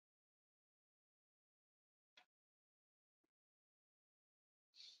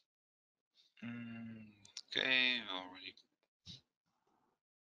 Okay, already.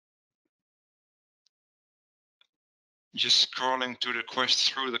 Just scrolling to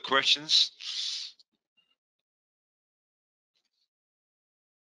through the questions.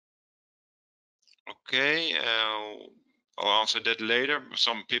 Okay, I'll answer that later.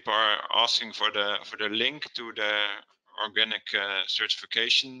 Some people are asking for the link to the organic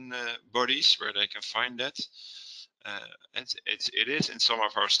certification bodies where they can find that. It is in some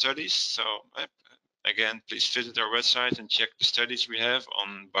of our studies. So again, please visit our website and check the studies we have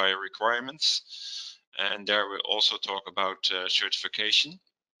on bio requirements. And there we'll also talk about certification.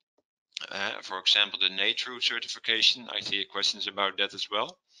 For example, the NATRU certification. I see questions about that as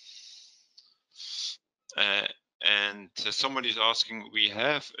well. And somebody's asking, we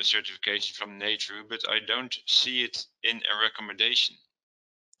have a certification from NATRU, but I don't see it in a recommendation.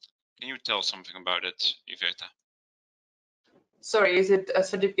 Can you tell something about it, Iveta? Sorry, is it a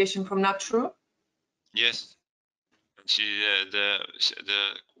certification from NATRU? Yes. She, the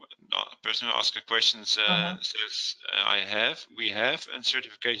person who asked the questions says, we have a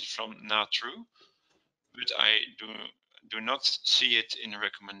certification from NATRU, but I do not see it in a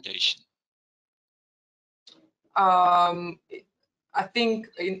recommendation. I think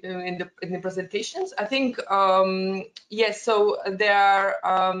in the presentations, I think yes. So there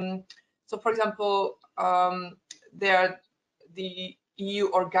are so for example there are the EU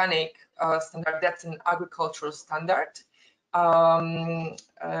organic standard. That's an agricultural standard that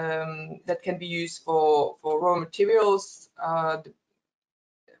can be used for raw materials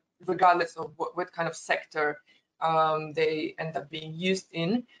regardless of what kind of sector they end up being used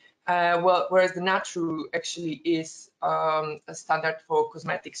in. Whereas the NATRU actually is a standard for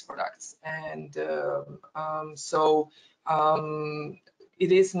cosmetics products, and so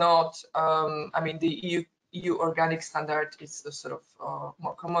it is not, I mean, the EU organic standard is sort of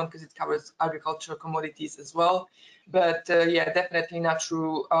more common because it covers agricultural commodities as well. But yeah, definitely not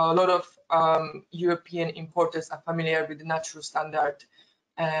true. A lot of European importers are familiar with the natural standard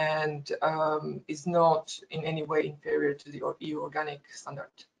and is not in any way inferior to the EU organic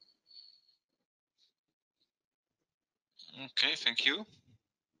standard. Okay, thank you.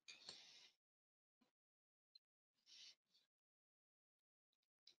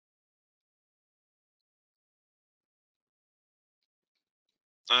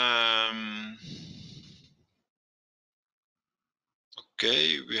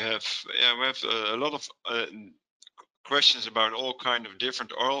 Okay, we have a lot of questions about all kind of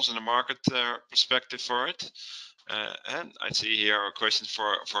different oils and the market perspective for it. And I see here a question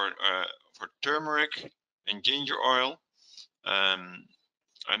for turmeric and ginger oil.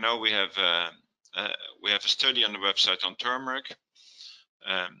 I know we have a study on the website on turmeric.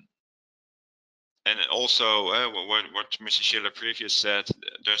 And also what Mr. Schiller previously said,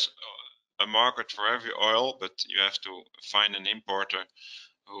 there's a market for every oil, but you have to find an importer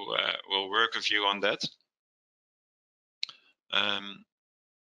who will work with you on that.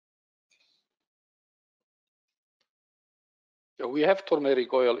 We have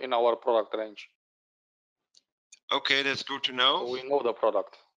turmeric oil in our product range. Okay, that's good to know. So we know the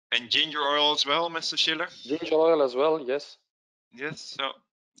product. And ginger oil as well, Mr. Schiller? Ginger oil as well, yes. Yes, so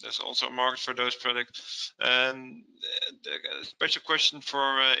there's also a market for those products. And a special question for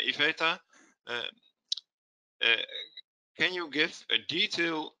Iveta. Can you give a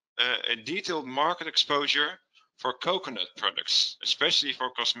detailed market exposure for coconut products, especially for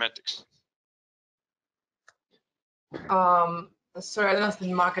cosmetics? Sorry, I don't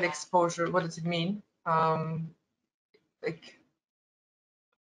understand market exposure. What does it mean? Like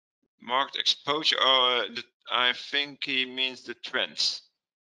market exposure? I think he means the trends.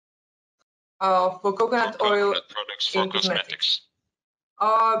 For coconut oil products for cosmetics.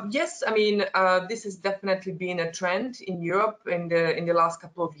 Yes, I mean this has definitely been a trend in Europe in the last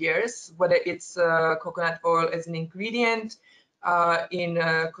couple of years. Whether it's coconut oil as an ingredient in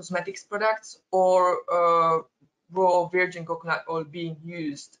cosmetics products or raw virgin coconut oil being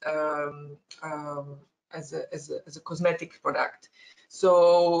used as a cosmetic product.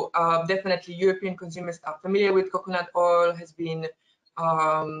 So definitely European consumers are familiar with coconut oil, has been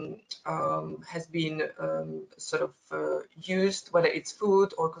sort of used, whether it's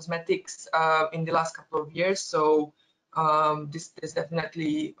food or cosmetics in the last couple of years. So there's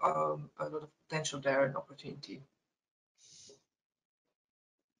definitely a lot of potential there and opportunity.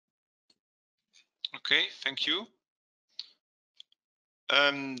 Okay, thank you.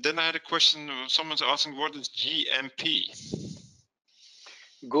 Then I had a question. Someone's asking, what is GMP?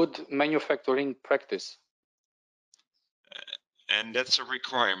 Good manufacturing practice. And that's a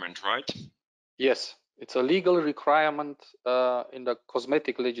requirement, right? Yes, it's a legal requirement in the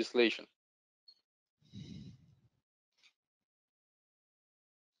cosmetic legislation.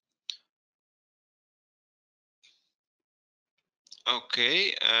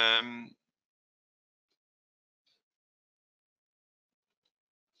 Okay.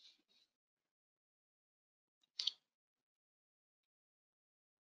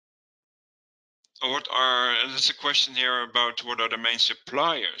 There's a question here about what are the main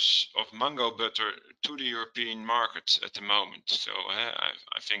suppliers of mango butter to the European market at the moment. So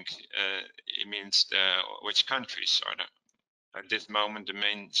I think it means which countries are at this moment the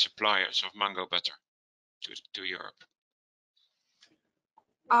main suppliers of mango butter to Europe.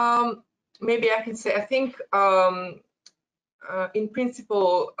 Maybe I can say, I think in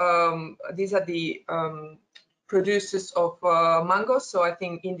principle, these are the producers of mango. So I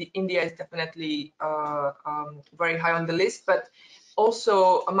think India is definitely very high on the list, but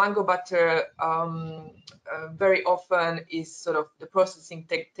also a mango butter very often is sort of the processing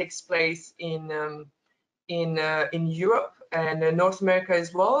takes place in Europe and North America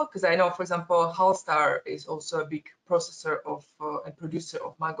as well, because I know, for example, Halstar is also a big processor of and producer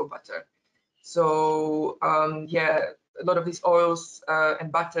of mango butter. So yeah, a lot of these oils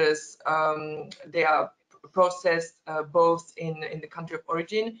and butters, they are processed both in the country of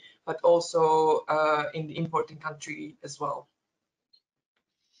origin, but also in the importing country as well.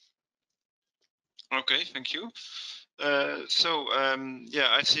 Okay, thank you. Yeah,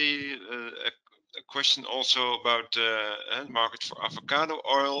 I see a question also about the market for avocado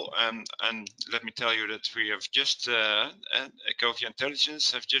oil, and let me tell you that we have just Ecovia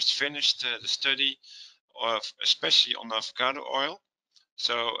Intelligence have just finished the study of especially on avocado oil.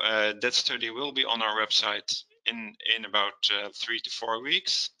 So that study will be on our website in about 3 to 4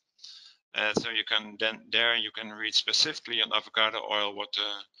 weeks. So you can you can read specifically on avocado oil what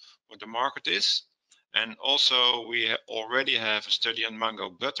the market is. And also we already have a study on mango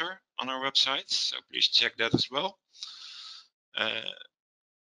butter on our website, so please check that as well.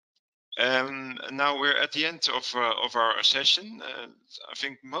 Now we're at the end of our session. I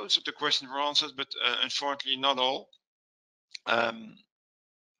think most of the questions were answered, but unfortunately not all.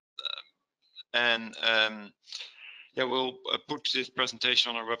 Yeah, we'll put this presentation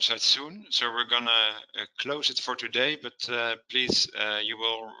on our website soon. So we're gonna close it for today, but please, you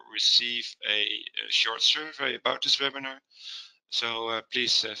will receive a short survey about this webinar. So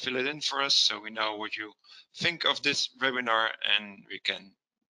please fill it in for us so we know what you think of this webinar and we can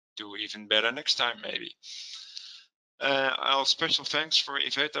do even better next time maybe. Our special thanks for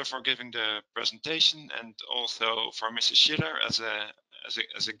Iveta for giving the presentation and also for Mrs. Schiller as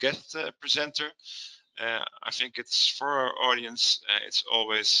a guest presenter. I think it's for our audience, it's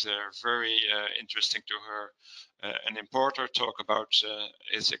always very interesting to hear an importer talk about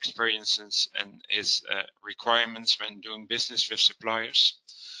his experiences and his requirements when doing business with suppliers.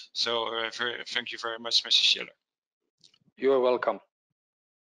 So thank you very much, Mrs. Schiller. You are welcome.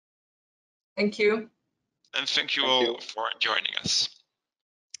 Thank you. And thank you all for joining us.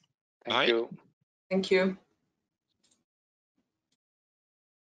 Thank you. Thank you.